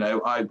it's,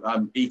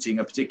 I'm eating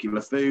a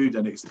particular food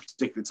and it's a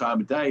particular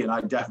time of day and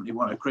I definitely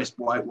want a crisp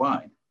white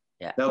wine.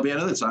 Yeah. There'll be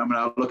another time when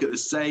I'll look at the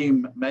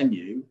same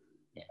menu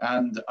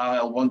and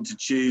I'll want to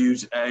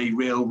choose a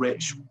real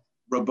rich,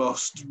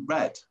 robust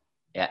red.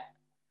 Yeah.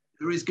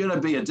 There is going to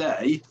be a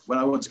day when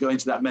I want to go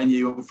into that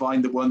menu and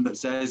find the one that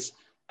says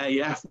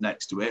AF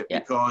next to it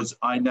because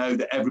I know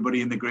that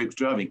everybody in the group's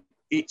driving.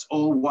 It's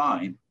all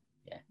wine.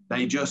 Yeah.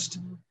 They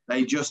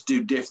just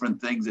do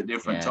different things at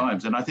different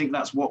times. And I think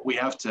that's what we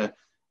have to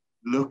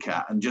look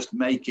at and just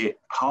make it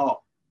part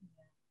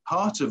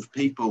of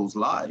people's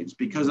lives.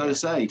 Because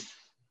as I say,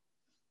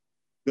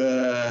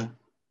 there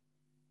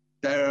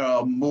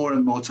are more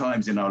and more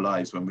times in our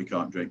lives when we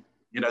can't drink.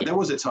 There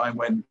was a time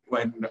when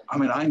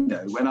I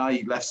know when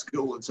I left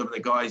school and some of the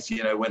guys,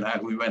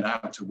 we went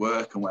out to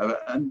work and whatever,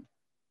 and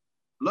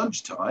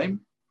lunchtime,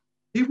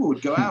 people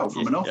would go out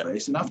from an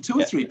office and have 2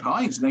 or 3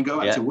 pints and then go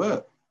back to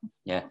work.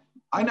 Yeah.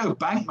 I know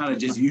bank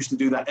managers used to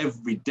do that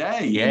every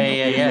day.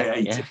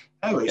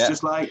 It's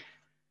just like,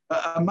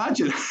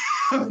 imagine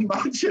trying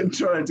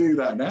to do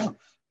that now.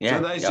 Yeah.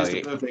 So that's just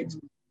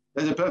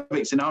there's a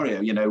perfect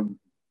scenario,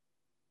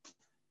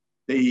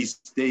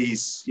 these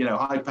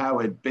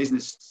high-powered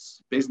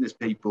business business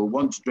people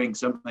want to drink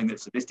something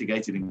that's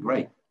sophisticated and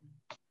great.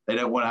 They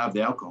don't want to have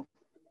the alcohol.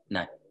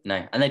 No,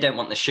 and they don't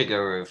want the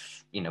sugar of,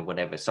 you know,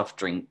 whatever soft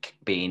drink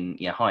being,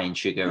 you know, high in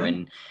sugar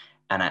and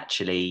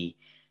actually,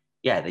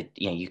 yeah,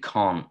 you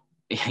can't.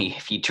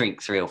 If you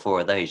drink 3 or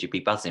 4 of those, you'd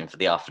be buzzing for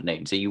the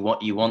afternoon. So you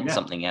want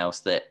something else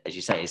that, as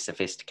you say, is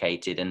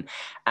sophisticated,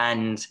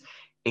 and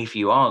if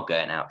you are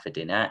going out for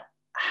dinner,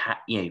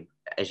 you know,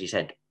 as you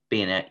said,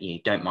 you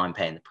don't mind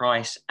paying the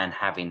price and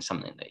having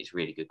something that is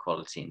really good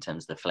quality in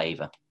terms of the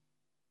flavour.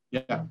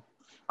 Yeah,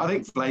 I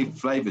think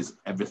flavour's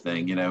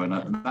everything, you know,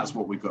 and that's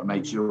what we've got to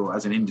make sure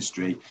as an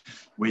industry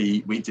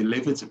we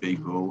deliver to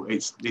people.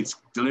 It's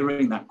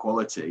delivering that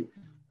quality,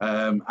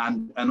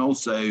 and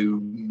also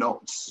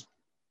not.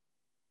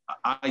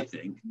 I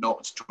think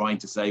not trying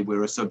to say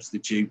we're a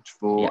substitute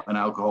for an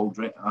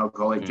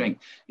alcoholic drink.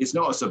 It's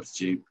not a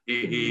substitute.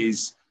 It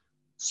is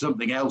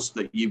something else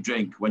that you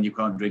drink when you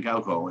can't drink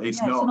alcohol. It's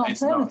not.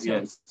 It's a great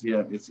alternative.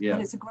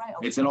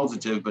 It's an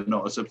alternative, but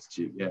not a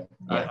substitute. Yeah.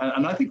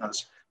 And I think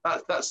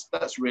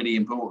that's really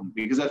important,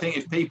 because I think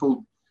if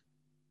people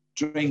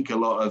drink a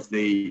lot of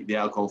the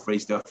alcohol-free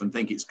stuff and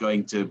think it's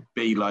going to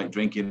be like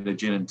drinking a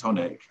gin and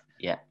tonic,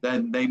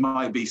 then they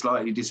might be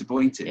slightly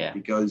disappointed,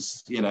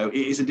 because, you know, it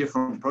is a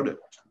different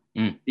product.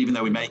 Even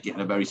though we make it in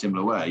a very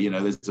similar way, you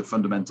know, there's a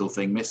fundamental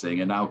thing missing,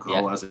 and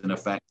alcohol has an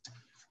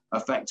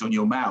effect on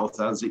your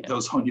mouth as it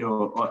does on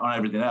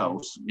everything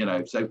else, you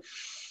know. So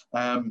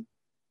I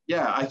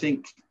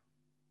think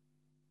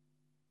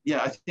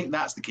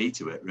that's the key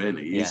to it,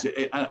 really.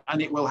 And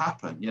it will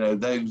happen, you know,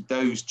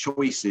 those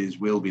choices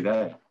will be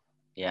there.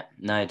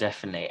 No,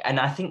 definitely. And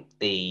I think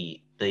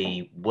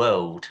the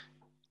world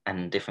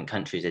and different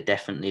countries are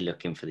definitely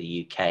looking for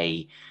the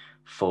UK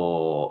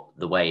for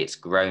the way it's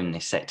grown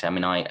this sector. I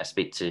mean, I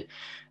speak to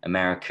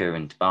America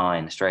and Dubai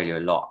and Australia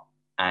a lot,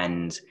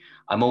 and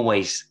I'm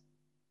always,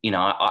 you know,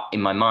 I in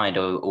my mind,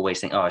 I always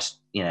think,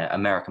 you know,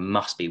 America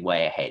must be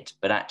way ahead.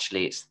 But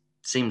actually, it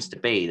seems to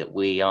be that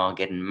we are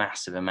getting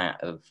massive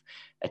amount of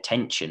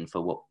attention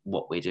for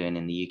what we're doing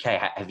in the UK.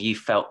 Have you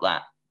felt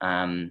that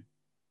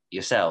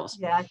yourselves?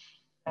 Yeah,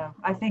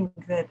 I think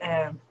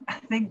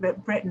that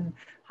Britain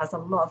has a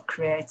lot of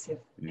creative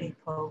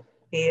people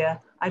here.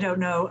 I don't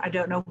know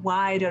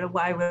why. I don't know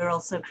why we're all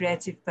so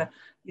creative, but,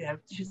 you know,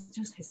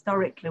 just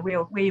historically,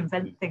 we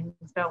invent things,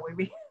 don't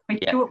we? We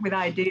come up with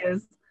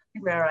ideas.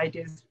 We're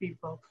ideas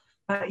people.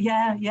 But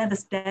the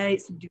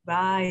States and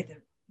Dubai,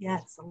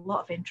 there's a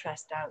lot of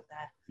interest out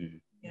there.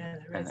 Yeah,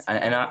 there is.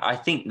 And I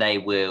think they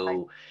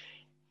will.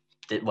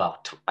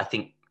 Well, I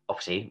think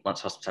obviously once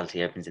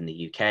hospitality opens in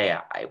the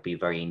UK, it'll be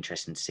very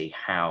interesting to see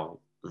how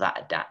that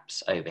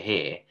adapts over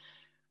here.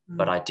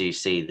 But I do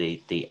see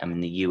the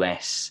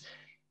US,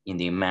 in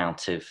the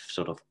amount of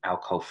sort of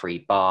alcohol-free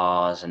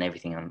bars and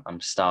everything I'm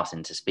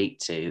starting to speak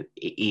to,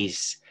 it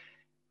is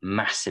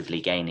massively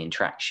gaining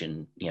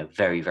traction, you know,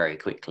 very, very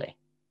quickly.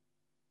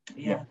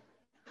 Yeah.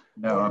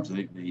 No,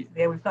 absolutely.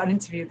 Yeah, we've got an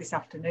interview this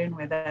afternoon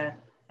with an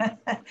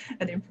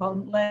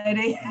important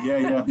lady.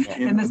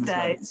 In the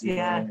States.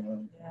 Yeah.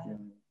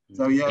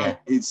 So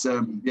it's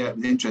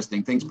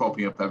interesting, things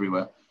popping up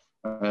everywhere.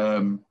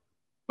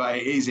 But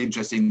it is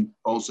interesting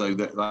also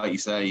that, like you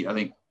say, I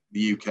think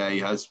the UK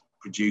has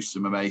produced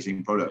some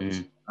amazing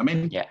products. I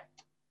mean,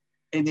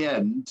 in the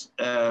end,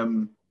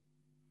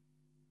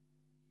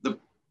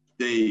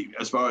 the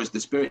as far as the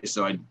spirit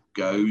side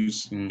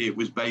goes, it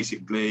was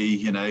basically,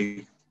 you know,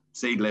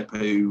 Seedlip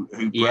who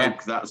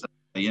broke that.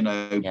 You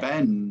know,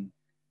 Ben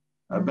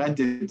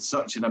did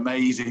such an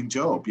amazing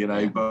job, you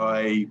know,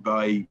 by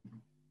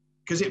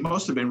because it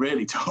must have been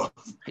really tough.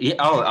 It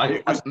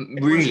was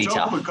really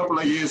tough. A couple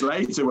of years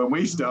later when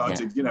we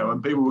started, you know,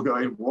 and people were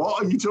going,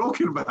 "What are you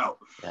talking about?"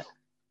 You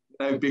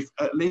know,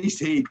 at least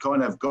he'd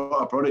kind of got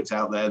a product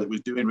out there that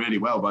was doing really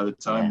well by the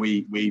time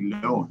we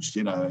launched,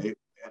 you know,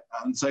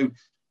 and so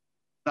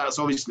that's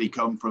obviously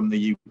come from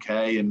the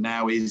UK and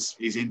now is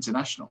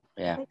international.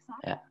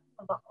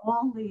 But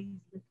all these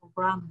little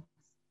brands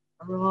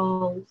are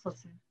all sort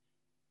of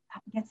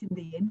getting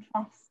the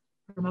interest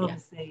from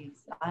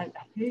overseas.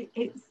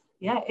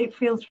 It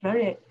feels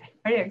very,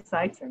 very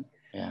exciting.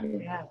 I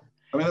mean,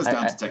 that's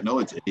down to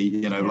technology,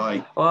 you know,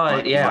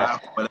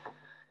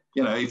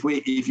 you know,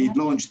 if you'd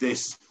launched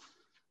this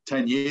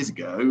 10 years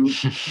ago,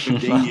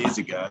 15 years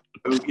ago,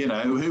 you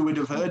know, who would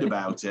have heard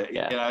about it?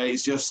 You know,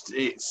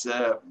 it's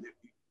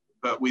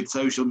but with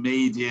social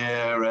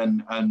media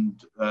and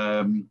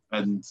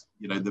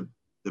you know, the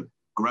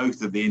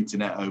growth of the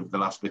internet over the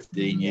last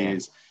 15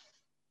 years,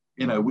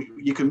 you know,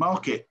 you can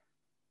market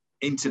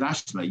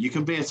internationally. You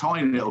can be a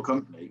tiny little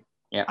company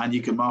and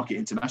you can market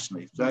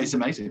internationally. So it's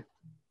amazing.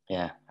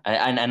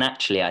 And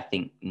actually, I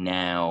think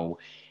now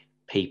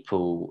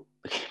people,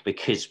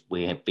 because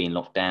we have been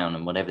locked down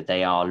and whatever,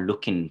 they are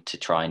looking to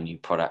try new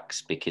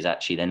products because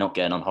actually they're not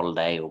going on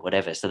holiday or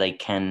whatever, so they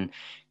can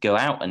go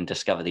out and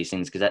discover these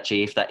things. Because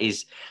actually, if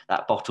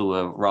that bottle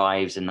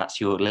arrives and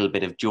that's your little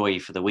bit of joy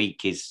for the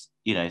week, is,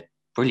 you know,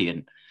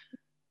 brilliant.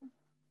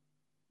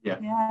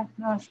 No,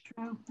 it's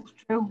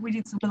true. We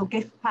did some little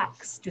gift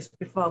packs just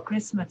before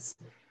Christmas,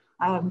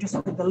 just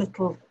with the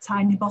little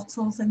tiny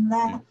bottles in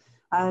there.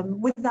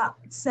 With that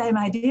same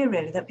idea,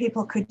 really, that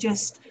people could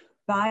just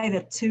buy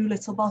the 2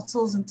 little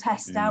bottles and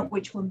test out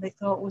which one they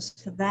thought was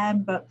for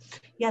them. But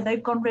yeah,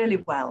 they've gone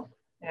really well.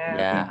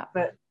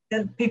 But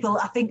the people,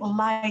 I think,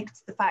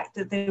 liked the fact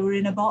that they were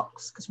in a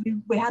box, because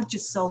we had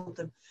just sold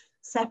them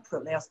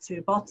separately as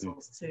 2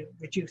 bottles to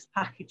reduce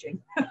packaging.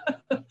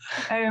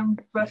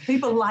 But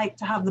people like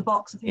to have the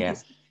box. I think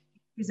it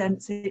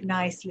presents it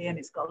nicely, and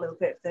it's got a little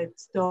bit of the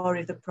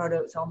story of the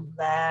product on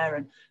there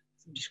and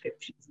some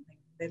descriptions and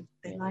things.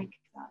 They like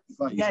that. It's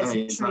like you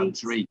say, it's that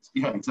treat.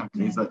 Yeah,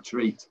 exactly. It's that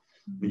treat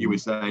that you were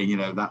saying. You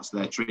know, that's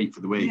their treat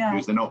for the week,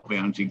 because they're not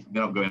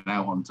going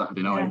out on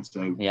Saturday night.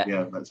 So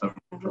let's have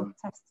a try.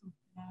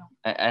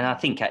 And I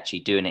think actually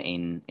doing it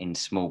in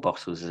small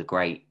bottles is a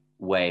great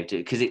way of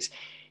doing it, because it's,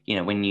 you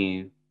know, when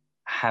you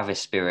have a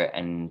spirit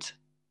and,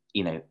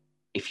 you know,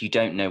 if you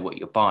don't know what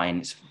you're buying,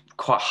 it's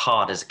quite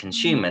hard as a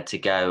consumer to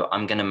go,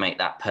 I'm going to make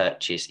that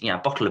purchase. You know,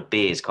 a bottle of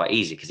beer is quite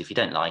easy, because if you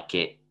don't like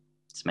it,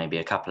 it's maybe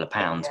a couple of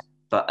pounds.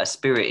 But a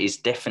spirit is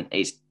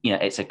definitely, you know,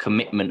 it's a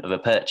commitment of a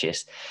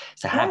purchase.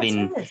 So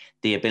having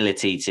the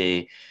ability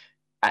to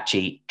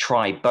actually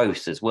try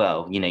both as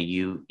well, you know,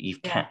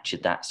 you've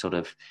captured that sort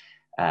of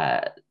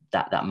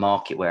that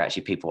market where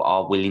actually people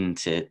are willing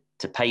to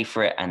pay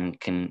for it and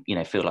can, you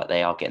know, feel like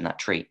they are getting that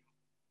treat.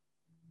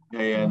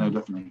 No,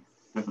 definitely.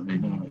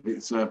 No,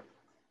 it's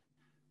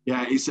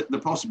the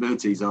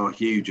possibilities are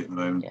huge at the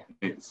moment.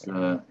 It's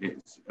a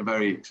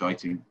very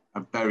exciting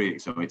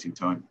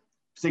time,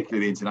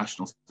 particularly the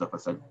international stuff. I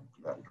said,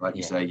 like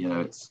you say, you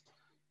know,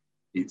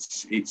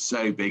 it's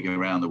so big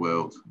around the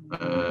world.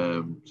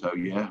 So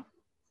yeah.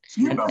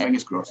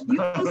 Fingers crossed. You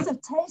must have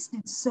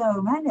tasted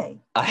so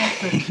many. I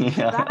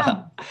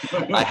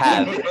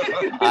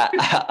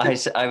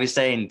have. I was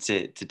saying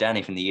to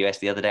Danny from the US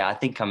the other day, I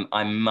think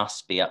I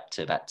must be up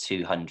to about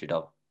 200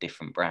 of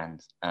different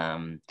brands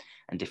and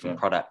different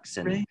products.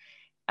 And really?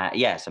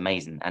 It's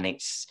amazing. And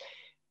it's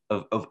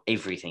of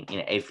everything, you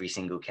know, every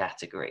single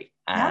category.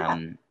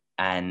 I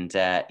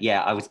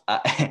was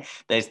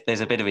there's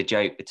a bit of a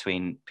joke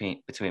between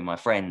my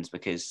friends,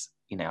 because,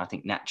 you know, I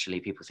think naturally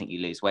people think you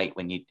lose weight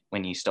when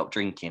you stop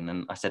drinking,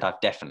 and I said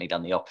I've definitely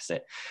done the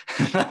opposite.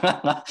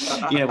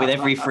 You know, with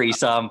every free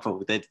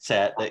sample that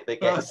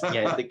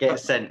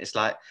gets sent, it's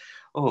like,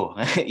 oh,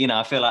 you know,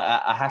 I feel like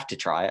I have to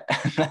try it.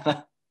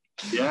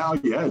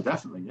 yeah,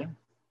 definitely,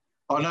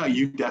 Oh no,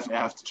 you definitely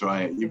have to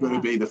try it. You've got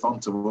to be the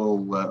font of all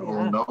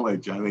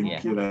knowledge, I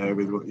think, you know,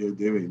 with what you're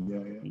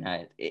doing.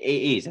 No, it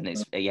is, and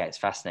it's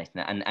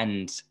fascinating,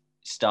 and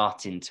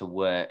starting to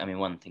work. I mean,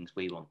 one of the things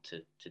we want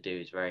to do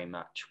is very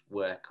much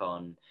work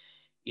on,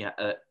 you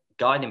know,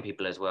 guiding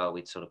people as well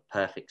with sort of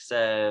perfect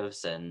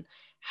serves and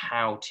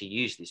how to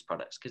use these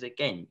products. Because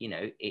again, you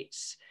know,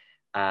 it's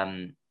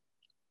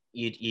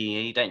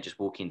you don't just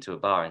walk into a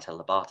bar and tell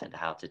the bartender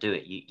how to do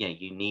it. You know,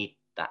 you need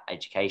that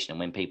education, and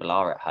when people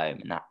are at home,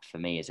 and that for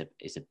me is a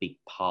big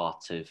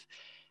part of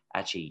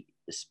actually,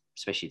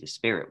 especially the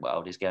spirit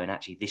world, is going,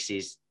 actually, this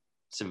is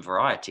some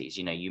varieties.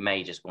 You know, you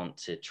may just want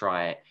to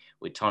try it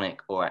with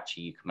tonic, or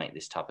actually you can make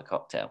this type of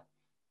cocktail.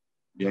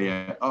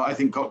 Oh, I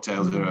think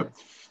cocktails are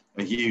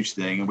a huge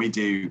thing, and we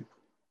do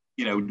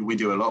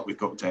a lot with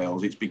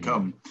cocktails. It's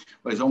become,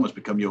 well, it's almost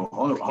become your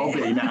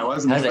hobby now,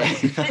 hasn't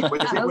it?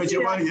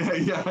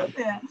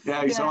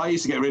 So I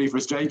used to get really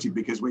frustrated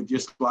because we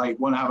just like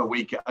want to have a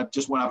weekend. I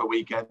just want to have a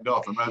weekend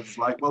off, and I was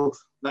like, well,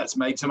 let's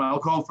make some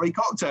alcohol-free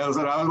cocktails.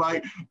 And I was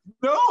like,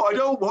 no, I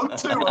don't want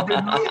to.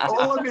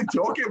 All I've been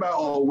talking about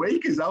all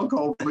week is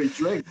alcohol-free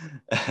drink.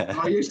 And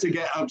I used to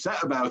get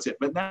upset about it,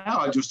 but now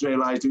I just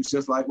realised it's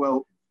just like,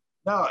 well,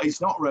 no, it's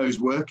not Rose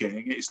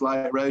working. It's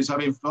like Rose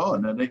having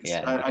fun, and it's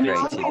and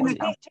it's in the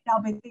kitchen. I'll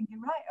be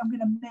thinking, right, I'm going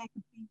to make a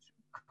beach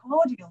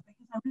cordial,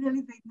 because I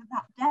really think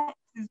that depth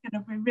is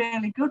going to be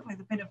really good with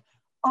a bit of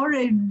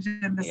orange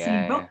and the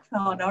sea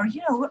buckthorn, or,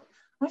 you know,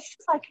 it's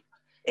just like,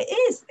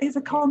 it's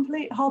a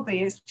complete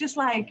hobby. It's just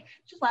like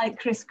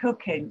Chris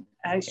cooking.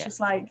 It's just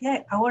like,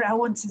 I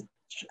want to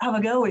have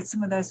a go with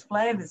some of those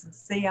flavours and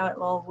see how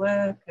it'll all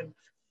work. And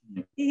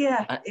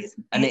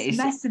it's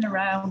messing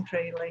around,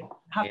 really,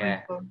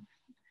 having fun.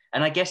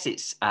 And I guess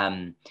it's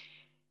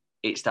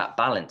that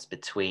balance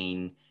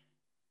between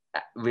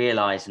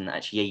realizing that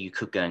actually, you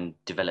could go and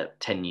develop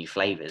 10 new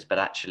flavors, but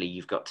actually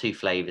you've got 2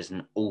 flavors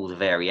and all the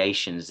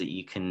variations that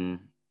you can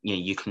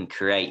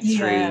create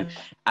through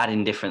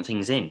adding different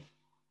things in.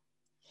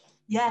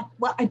 Yeah,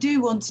 well, I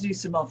do want to do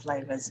some more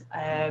flavors,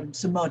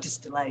 some more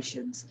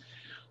distillations.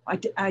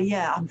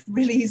 I'm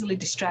really easily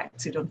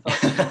distracted,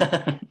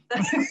 unfortunately.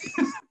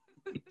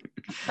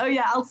 Oh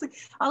yeah,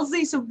 I'll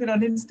see something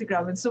on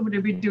Instagram and somebody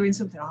will be doing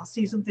something. I'll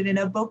see something in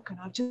a book and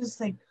I'll just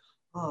think,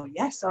 oh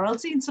yes, or I'll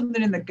see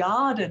something in the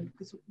garden,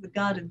 because the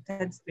garden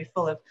tends to be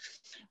full of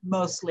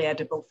mostly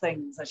edible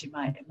things, as you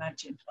might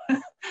imagine.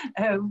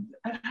 And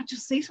I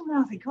just see something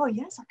and I think, oh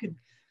yes, I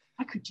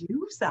could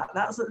use that.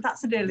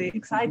 That's really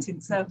exciting.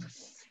 So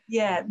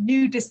yeah,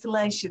 new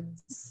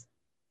distillations.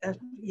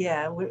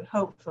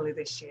 Hopefully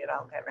this year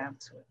I'll get around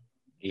to it.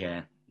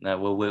 Yeah. No,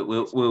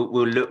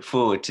 we'll look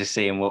forward to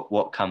seeing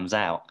what comes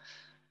out.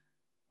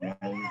 Yeah.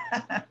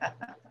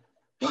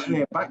 But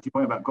yeah, back to your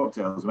point about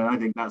cocktails. I mean, I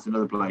think that's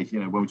another place.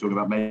 When we talk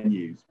about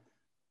menus,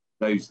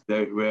 Rose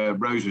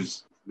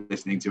was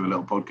listening to a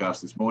little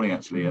podcast this morning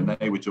actually, and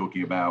they were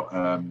talking about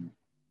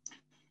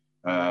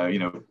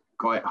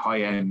quite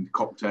high-end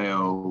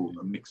cocktail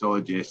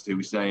mixologists who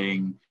were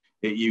saying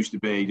it used to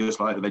be just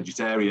like the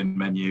vegetarian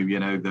menu,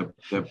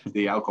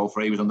 the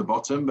alcohol-free was on the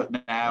bottom, but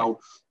now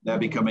they're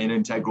becoming an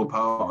integral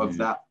part of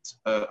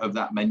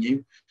that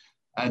menu.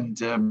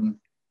 And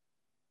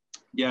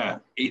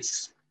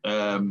it's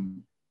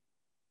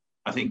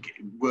I think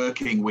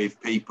working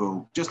with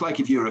people, just like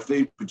if you're a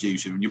food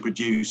producer and you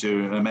produce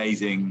an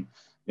amazing,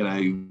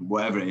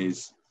 whatever it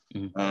is,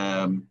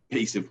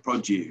 piece of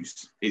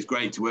produce, it's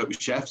great to work with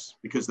chefs,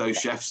 because those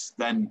chefs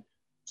then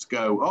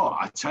go, oh,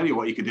 I tell you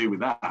what you could do with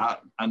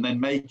that, and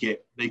then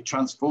they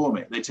transform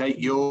it. They take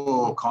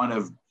your kind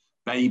of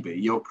baby,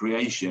 your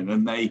creation,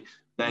 and they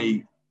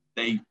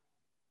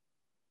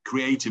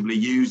creatively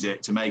use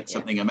it to make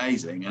something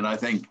amazing. And I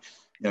think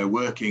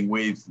working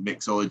with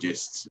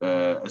mixologists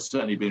has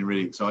certainly been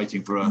really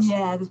exciting for us.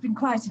 Yeah, there's been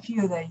quite a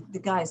few of the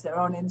guys that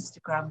are on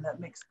Instagram that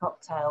mix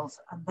cocktails,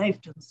 and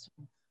they've done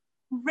some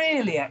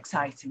really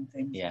exciting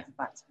things with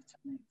Bax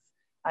Botanics.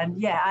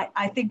 And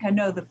I think I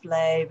know the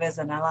flavors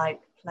and I like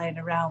playing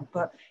around,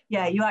 but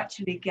you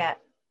actually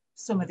get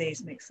some of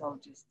these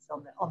mixologists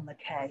on the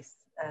case,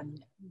 and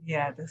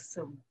there's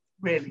some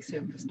really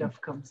super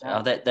stuff comes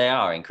out. Oh, they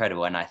are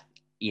incredible, and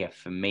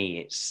for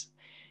me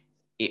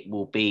it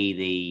will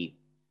be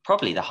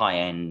probably the high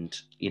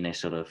end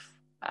sort of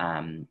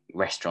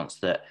restaurants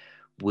that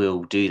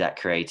will do that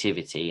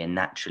creativity, and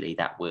naturally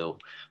that will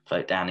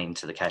float down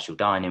into the casual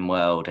dining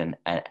world and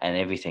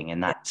everything,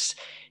 and that's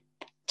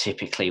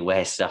typically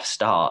where stuff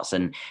starts.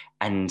 And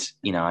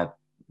I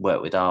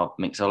work with our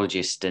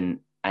mixologist,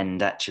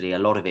 and actually a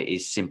lot of it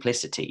is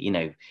simplicity.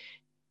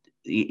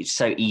 It's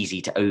so easy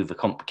to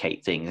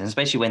overcomplicate things, and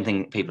especially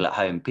when people at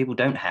home, people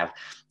don't have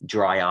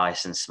dry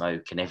ice and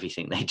smoke and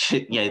everything. They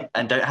just,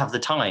 and don't have the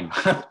time.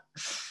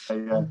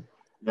 Yeah.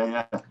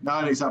 No,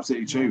 it's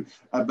absolutely true.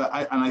 But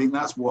I think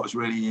that's what's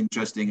really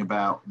interesting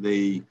about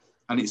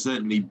and it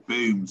certainly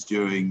booms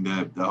during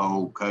the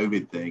whole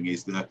COVID thing,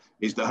 is the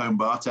home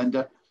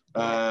bartender.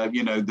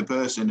 The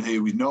person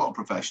who is not a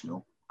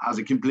professional, has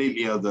a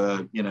completely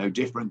other,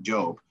 different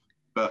job.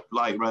 But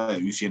like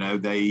Rose,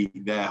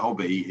 their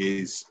hobby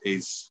is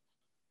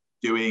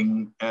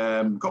doing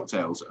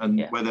cocktails,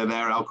 and whether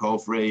they're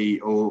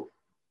alcohol-free or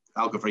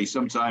alcohol-free,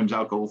 sometimes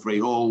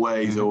alcohol-free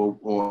always,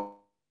 or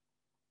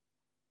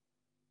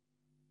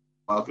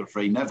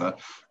alcohol-free never,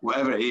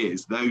 whatever it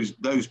is,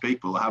 those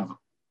people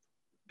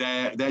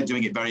they're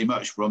doing it very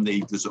much from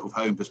the sort of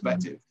home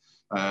perspective.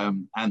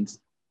 And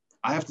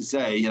I have to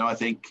say, I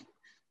think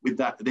with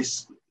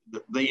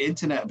the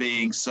internet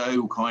being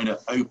so kind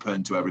of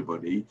open to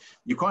everybody,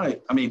 you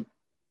get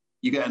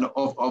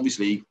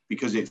obviously,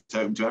 because it's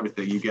open to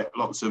everything, you get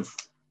lots of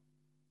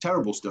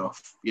terrible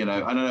stuff, I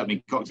don't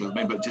mean cocktails,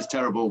 but just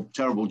terrible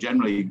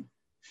generally,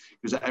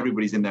 because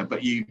everybody's in there.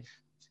 But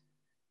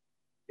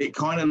it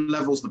kind of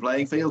levels the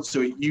playing field,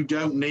 so you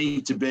don't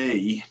need to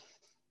be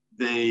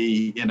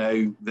the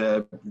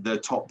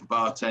top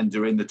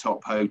bartender in the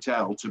top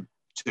hotel to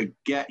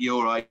get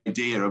your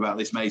idea about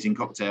this amazing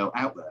cocktail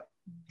out there.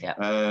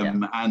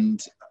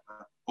 And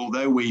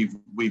although we've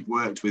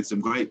worked with some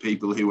great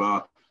people who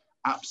are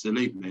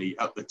absolutely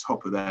at the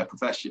top of their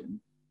profession,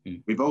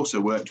 we've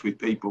also worked with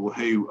people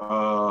who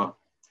are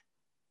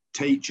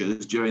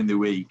teachers during the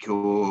week,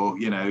 or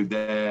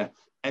they're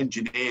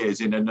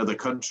engineers in another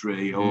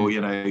country, or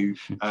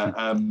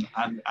and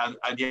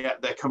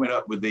yet they're coming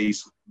up with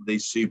these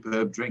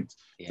superb drinks.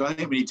 So I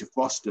think we need to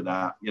foster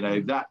that.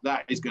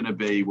 That is going to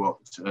be what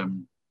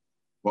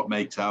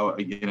makes our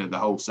the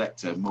whole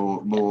sector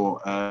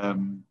more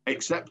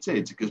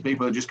accepted, because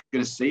people are just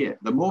going to see it.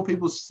 The more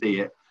people see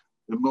it,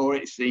 the more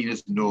it's seen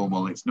as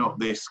normal. It's not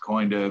this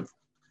kind of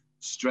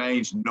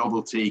strange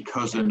novelty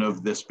cousin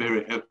of the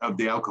spirit of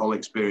the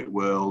alcoholic spirit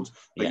world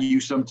that you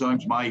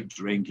sometimes might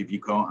drink if you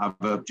can't have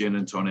a gin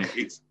and tonic.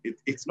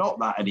 It's not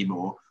that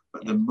anymore.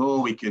 But the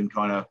more we can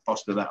kind of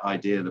foster that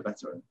idea, the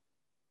better.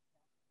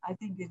 I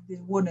think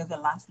there's one other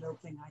last little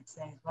thing I'd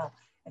say as well.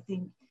 I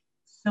think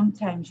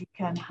sometimes you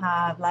can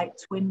have like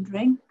twin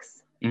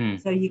drinks.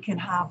 So you can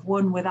have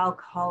one with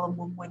alcohol and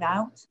one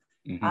without,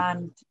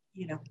 and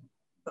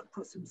but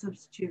put some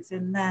substitutes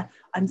in there,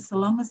 and so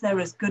long as they're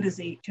as good as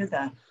each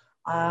other,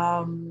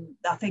 I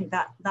think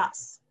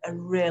that's a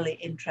really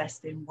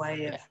interesting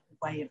way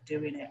of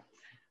doing it.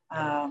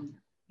 I'll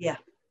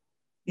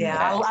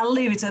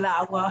leave it to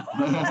that one.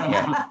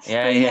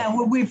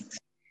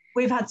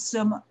 We've had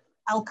some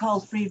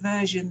alcohol-free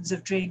versions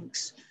of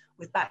drinks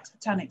with Bax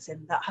Botanics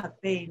in that have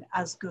been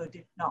as good,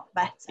 if not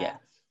better,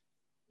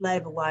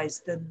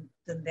 flavour-wise than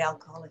the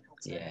alcoholic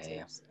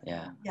alternatives.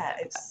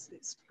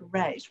 It's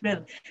great. It's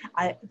really,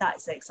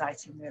 that's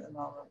exciting me at the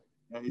moment.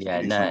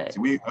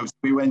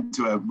 We went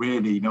to a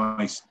really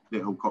nice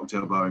little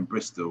cocktail bar in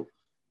Bristol,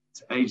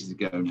 ages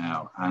ago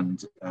now,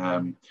 and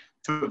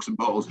took some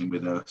bottles in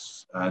with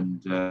us,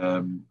 and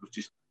was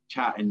just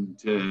chatting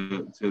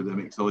to the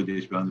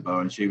mixologist behind the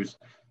bar, and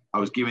I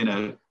was giving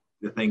her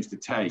the things to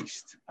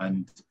taste,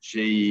 and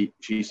she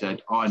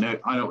said, "Oh, I know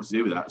what to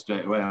do with that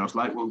straight away." And I was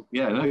like, "Well,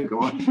 yeah, no, go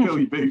on, fill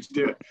your boots,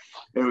 do it."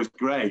 It was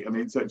great. I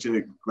mean, such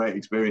a great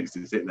experience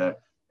to sit there.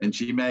 And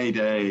she made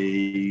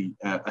a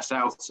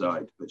south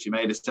side, but she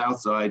made a south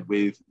side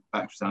with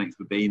Bax Botanics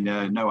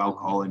Verbena, no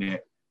alcohol in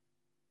it.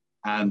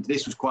 And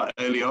this was quite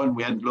early on.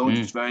 We hadn't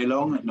launched very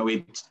long. No,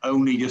 we'd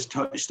only just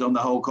touched on the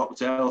whole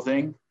cocktail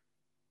thing.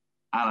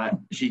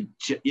 And she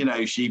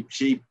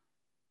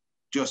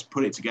just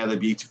put it together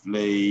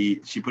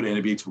beautifully. She put it in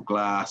a beautiful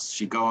glass.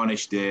 She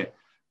garnished it,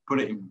 put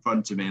it in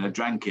front of me, and I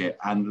drank it.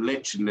 And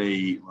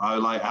literally,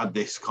 I had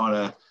this kind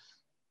of,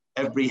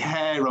 every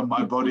hair on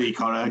my body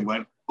kind of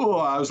went, oh,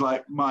 I was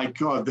like, my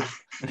God,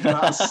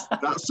 that's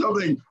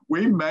something.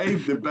 We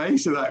made the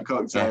base of that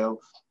cocktail,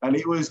 and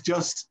it was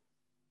just,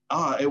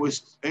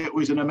 it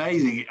was an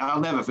amazing. I'll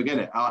never forget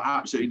it. I'll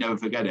absolutely never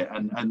forget it.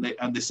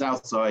 And the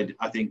south side,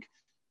 I think,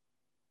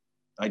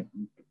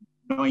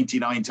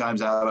 99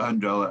 times out of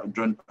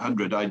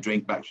 100, I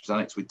drink Bax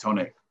Botanics with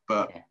tonic.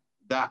 But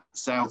that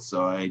south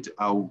side,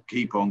 I'll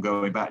keep on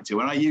going back to,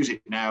 and I use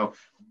it now.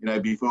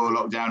 Before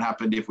lockdown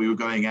happened, if we were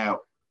going out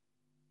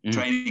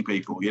training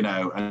people,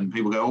 and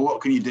people go, well,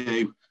 what can you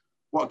do?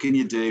 What can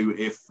you do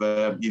if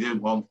you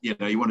don't want, you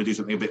want to do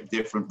something a bit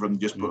different from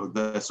just put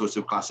the sort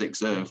of classic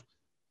serve?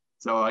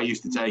 So I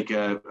used to take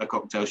a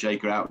cocktail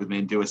shaker out with me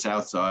and do a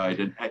south side.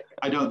 And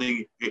I don't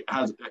think it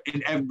has,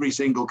 in every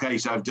single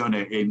case I've done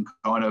it in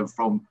kind of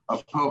from a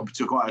pub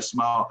to quite a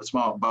smart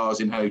bars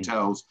in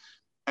hotels,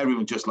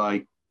 everyone's just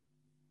like,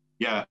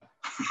 yeah,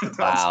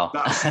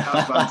 that's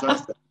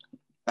fantastic.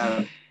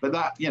 But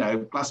that,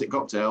 classic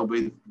cocktail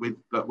with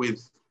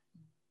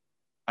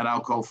an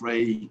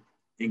alcohol-free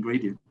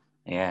ingredient.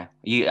 Yeah,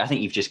 I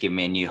think you've just given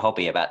me a new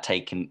hobby about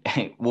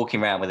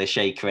walking around with a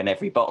shaker in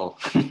every bottle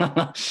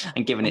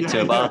and giving it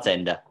to a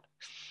bartender.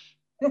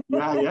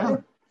 Yeah.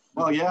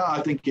 Well, yeah,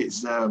 I think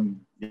it's yeah.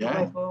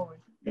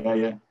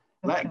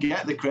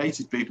 Get the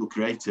creative people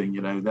creating.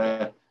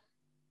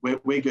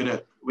 We're good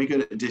at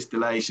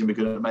distillation, we're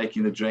good at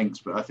making the drinks,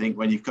 but I think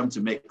when you come to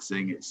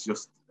mixing, it's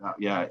just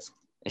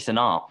it's an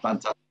art.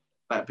 Fantastic.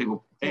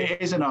 It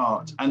is an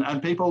art,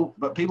 and people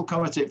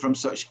come at it from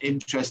such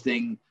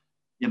interesting,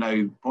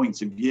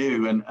 points of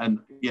view, and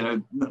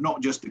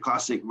not just the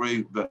classic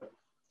route, but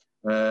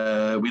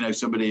we know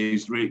somebody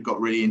who's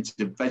got really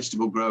into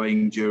vegetable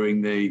growing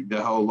during the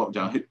whole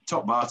lockdown.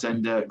 Top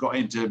bartender, got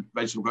into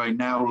vegetable growing,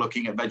 now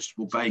looking at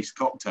vegetable-based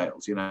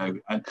cocktails,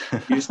 and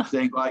you just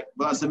think like,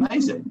 well, that's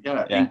amazing,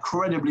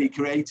 incredibly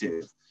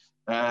creative.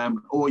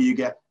 Or you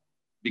get,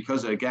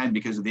 because of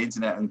the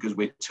internet and because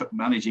we're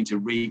managing to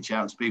reach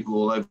out to people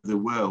all over the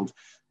world,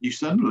 you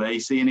suddenly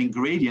see an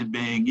ingredient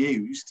being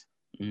used.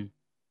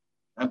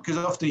 Because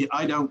often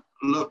I don't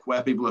look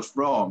where people are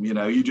from,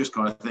 you just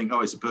kind of think,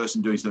 oh, it's a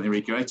person doing something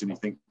really creative. And you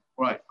think,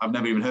 right, I've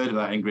never even heard of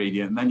that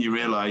ingredient. And then you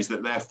realize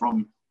that they're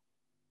from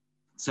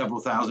several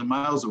thousand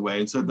miles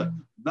away. And so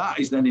that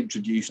is then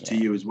introduced to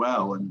you as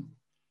well. And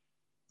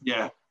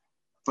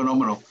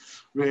phenomenal,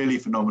 really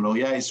phenomenal.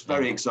 Yeah, it's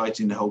very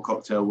exciting, the whole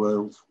cocktail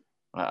world.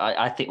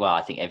 I think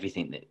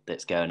everything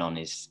that's going on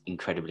is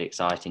incredibly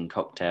exciting.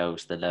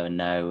 Cocktails, the low and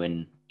no,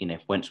 and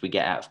once we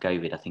get out of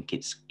COVID, I think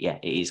it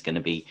is going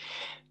to be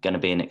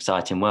an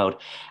exciting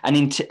world.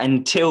 And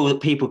until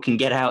people can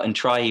get out and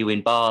try you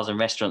in bars and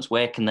restaurants,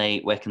 where can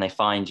they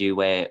find you?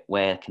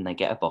 Where can they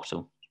get a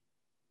bottle?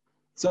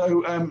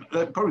 So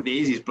probably the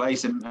easiest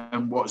place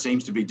and what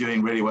seems to be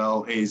doing really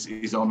well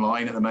is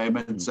online at the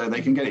moment. So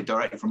they can get it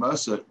directly from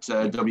us at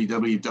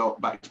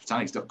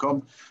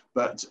www.baxbotanics.com,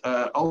 but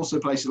also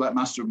places like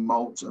Master of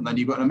Malt. And then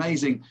you've got an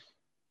amazing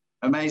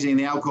in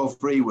the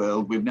alcohol-free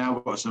world. We've now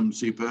got some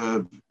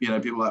superb,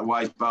 people like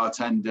Wise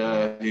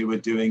Bartender who are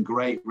doing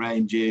great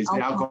ranges, the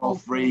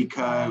Alcohol-Free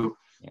Co.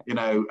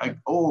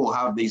 All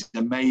have these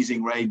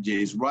amazing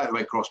ranges right the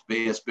way across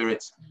beer,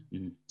 spirits,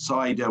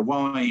 cider,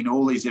 wine,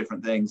 all these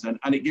different things. And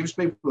it gives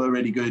people a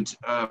really good,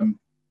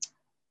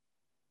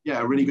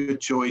 really good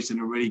choice and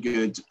a really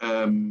good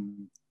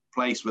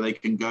place where they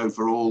can go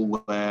for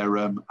all their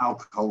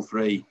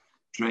alcohol-free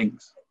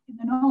drinks. In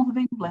the north of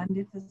England,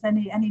 if there's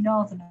any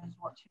northerners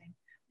watching,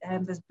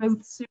 there's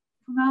Booth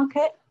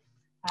Supermarket.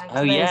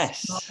 Oh,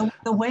 yes.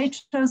 The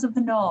Waitrose of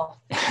the North.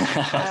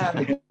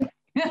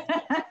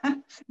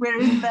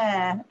 We're in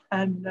there,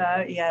 and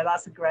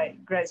that's a great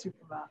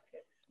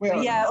supermarket.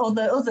 Well,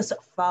 other sort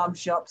of farm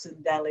shops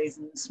and delis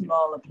and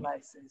smaller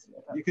places.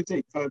 You can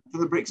see for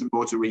the bricks and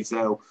mortar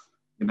retail,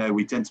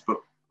 we tend to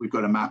we've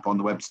got a map on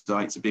the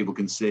website so people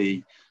can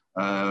see.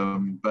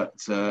 We're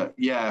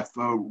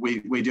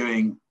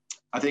doing,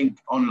 I think,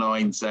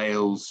 online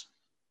sales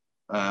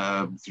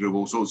through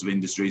all sorts of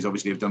industries.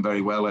 Obviously, have done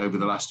very well over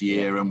the last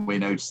year, and we're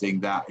noticing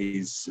that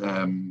is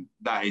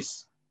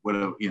what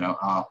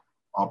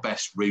our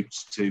best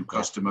routes to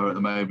customer at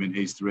the moment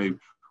is through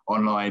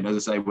online. As I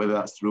say, whether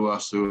that's through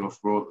us or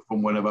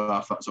from one of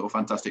our sort of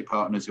fantastic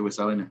partners who are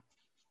selling it.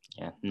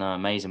 Yeah, no,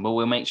 amazing. Well,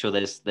 we'll make sure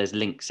there's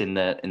links in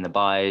the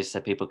bios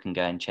so people can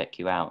go and check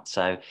you out.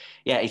 So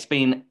yeah, it's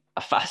been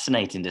a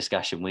fascinating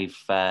discussion. We've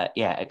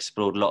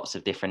explored lots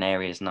of different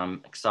areas, and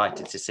I'm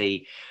excited to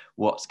see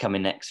what's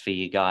coming next for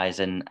you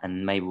guys, and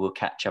maybe we'll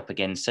catch up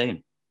again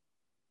soon.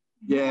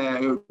 Yeah,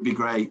 it would be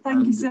great.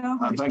 Thank you so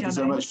much. Thank you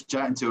so much for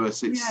chatting to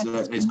us.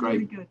 It's great.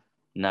 Really good.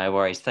 No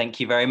worries. Thank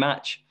you very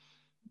much.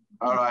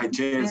 All right,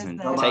 cheers. Cheers,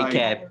 Bye-bye. Take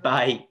care.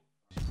 Bye.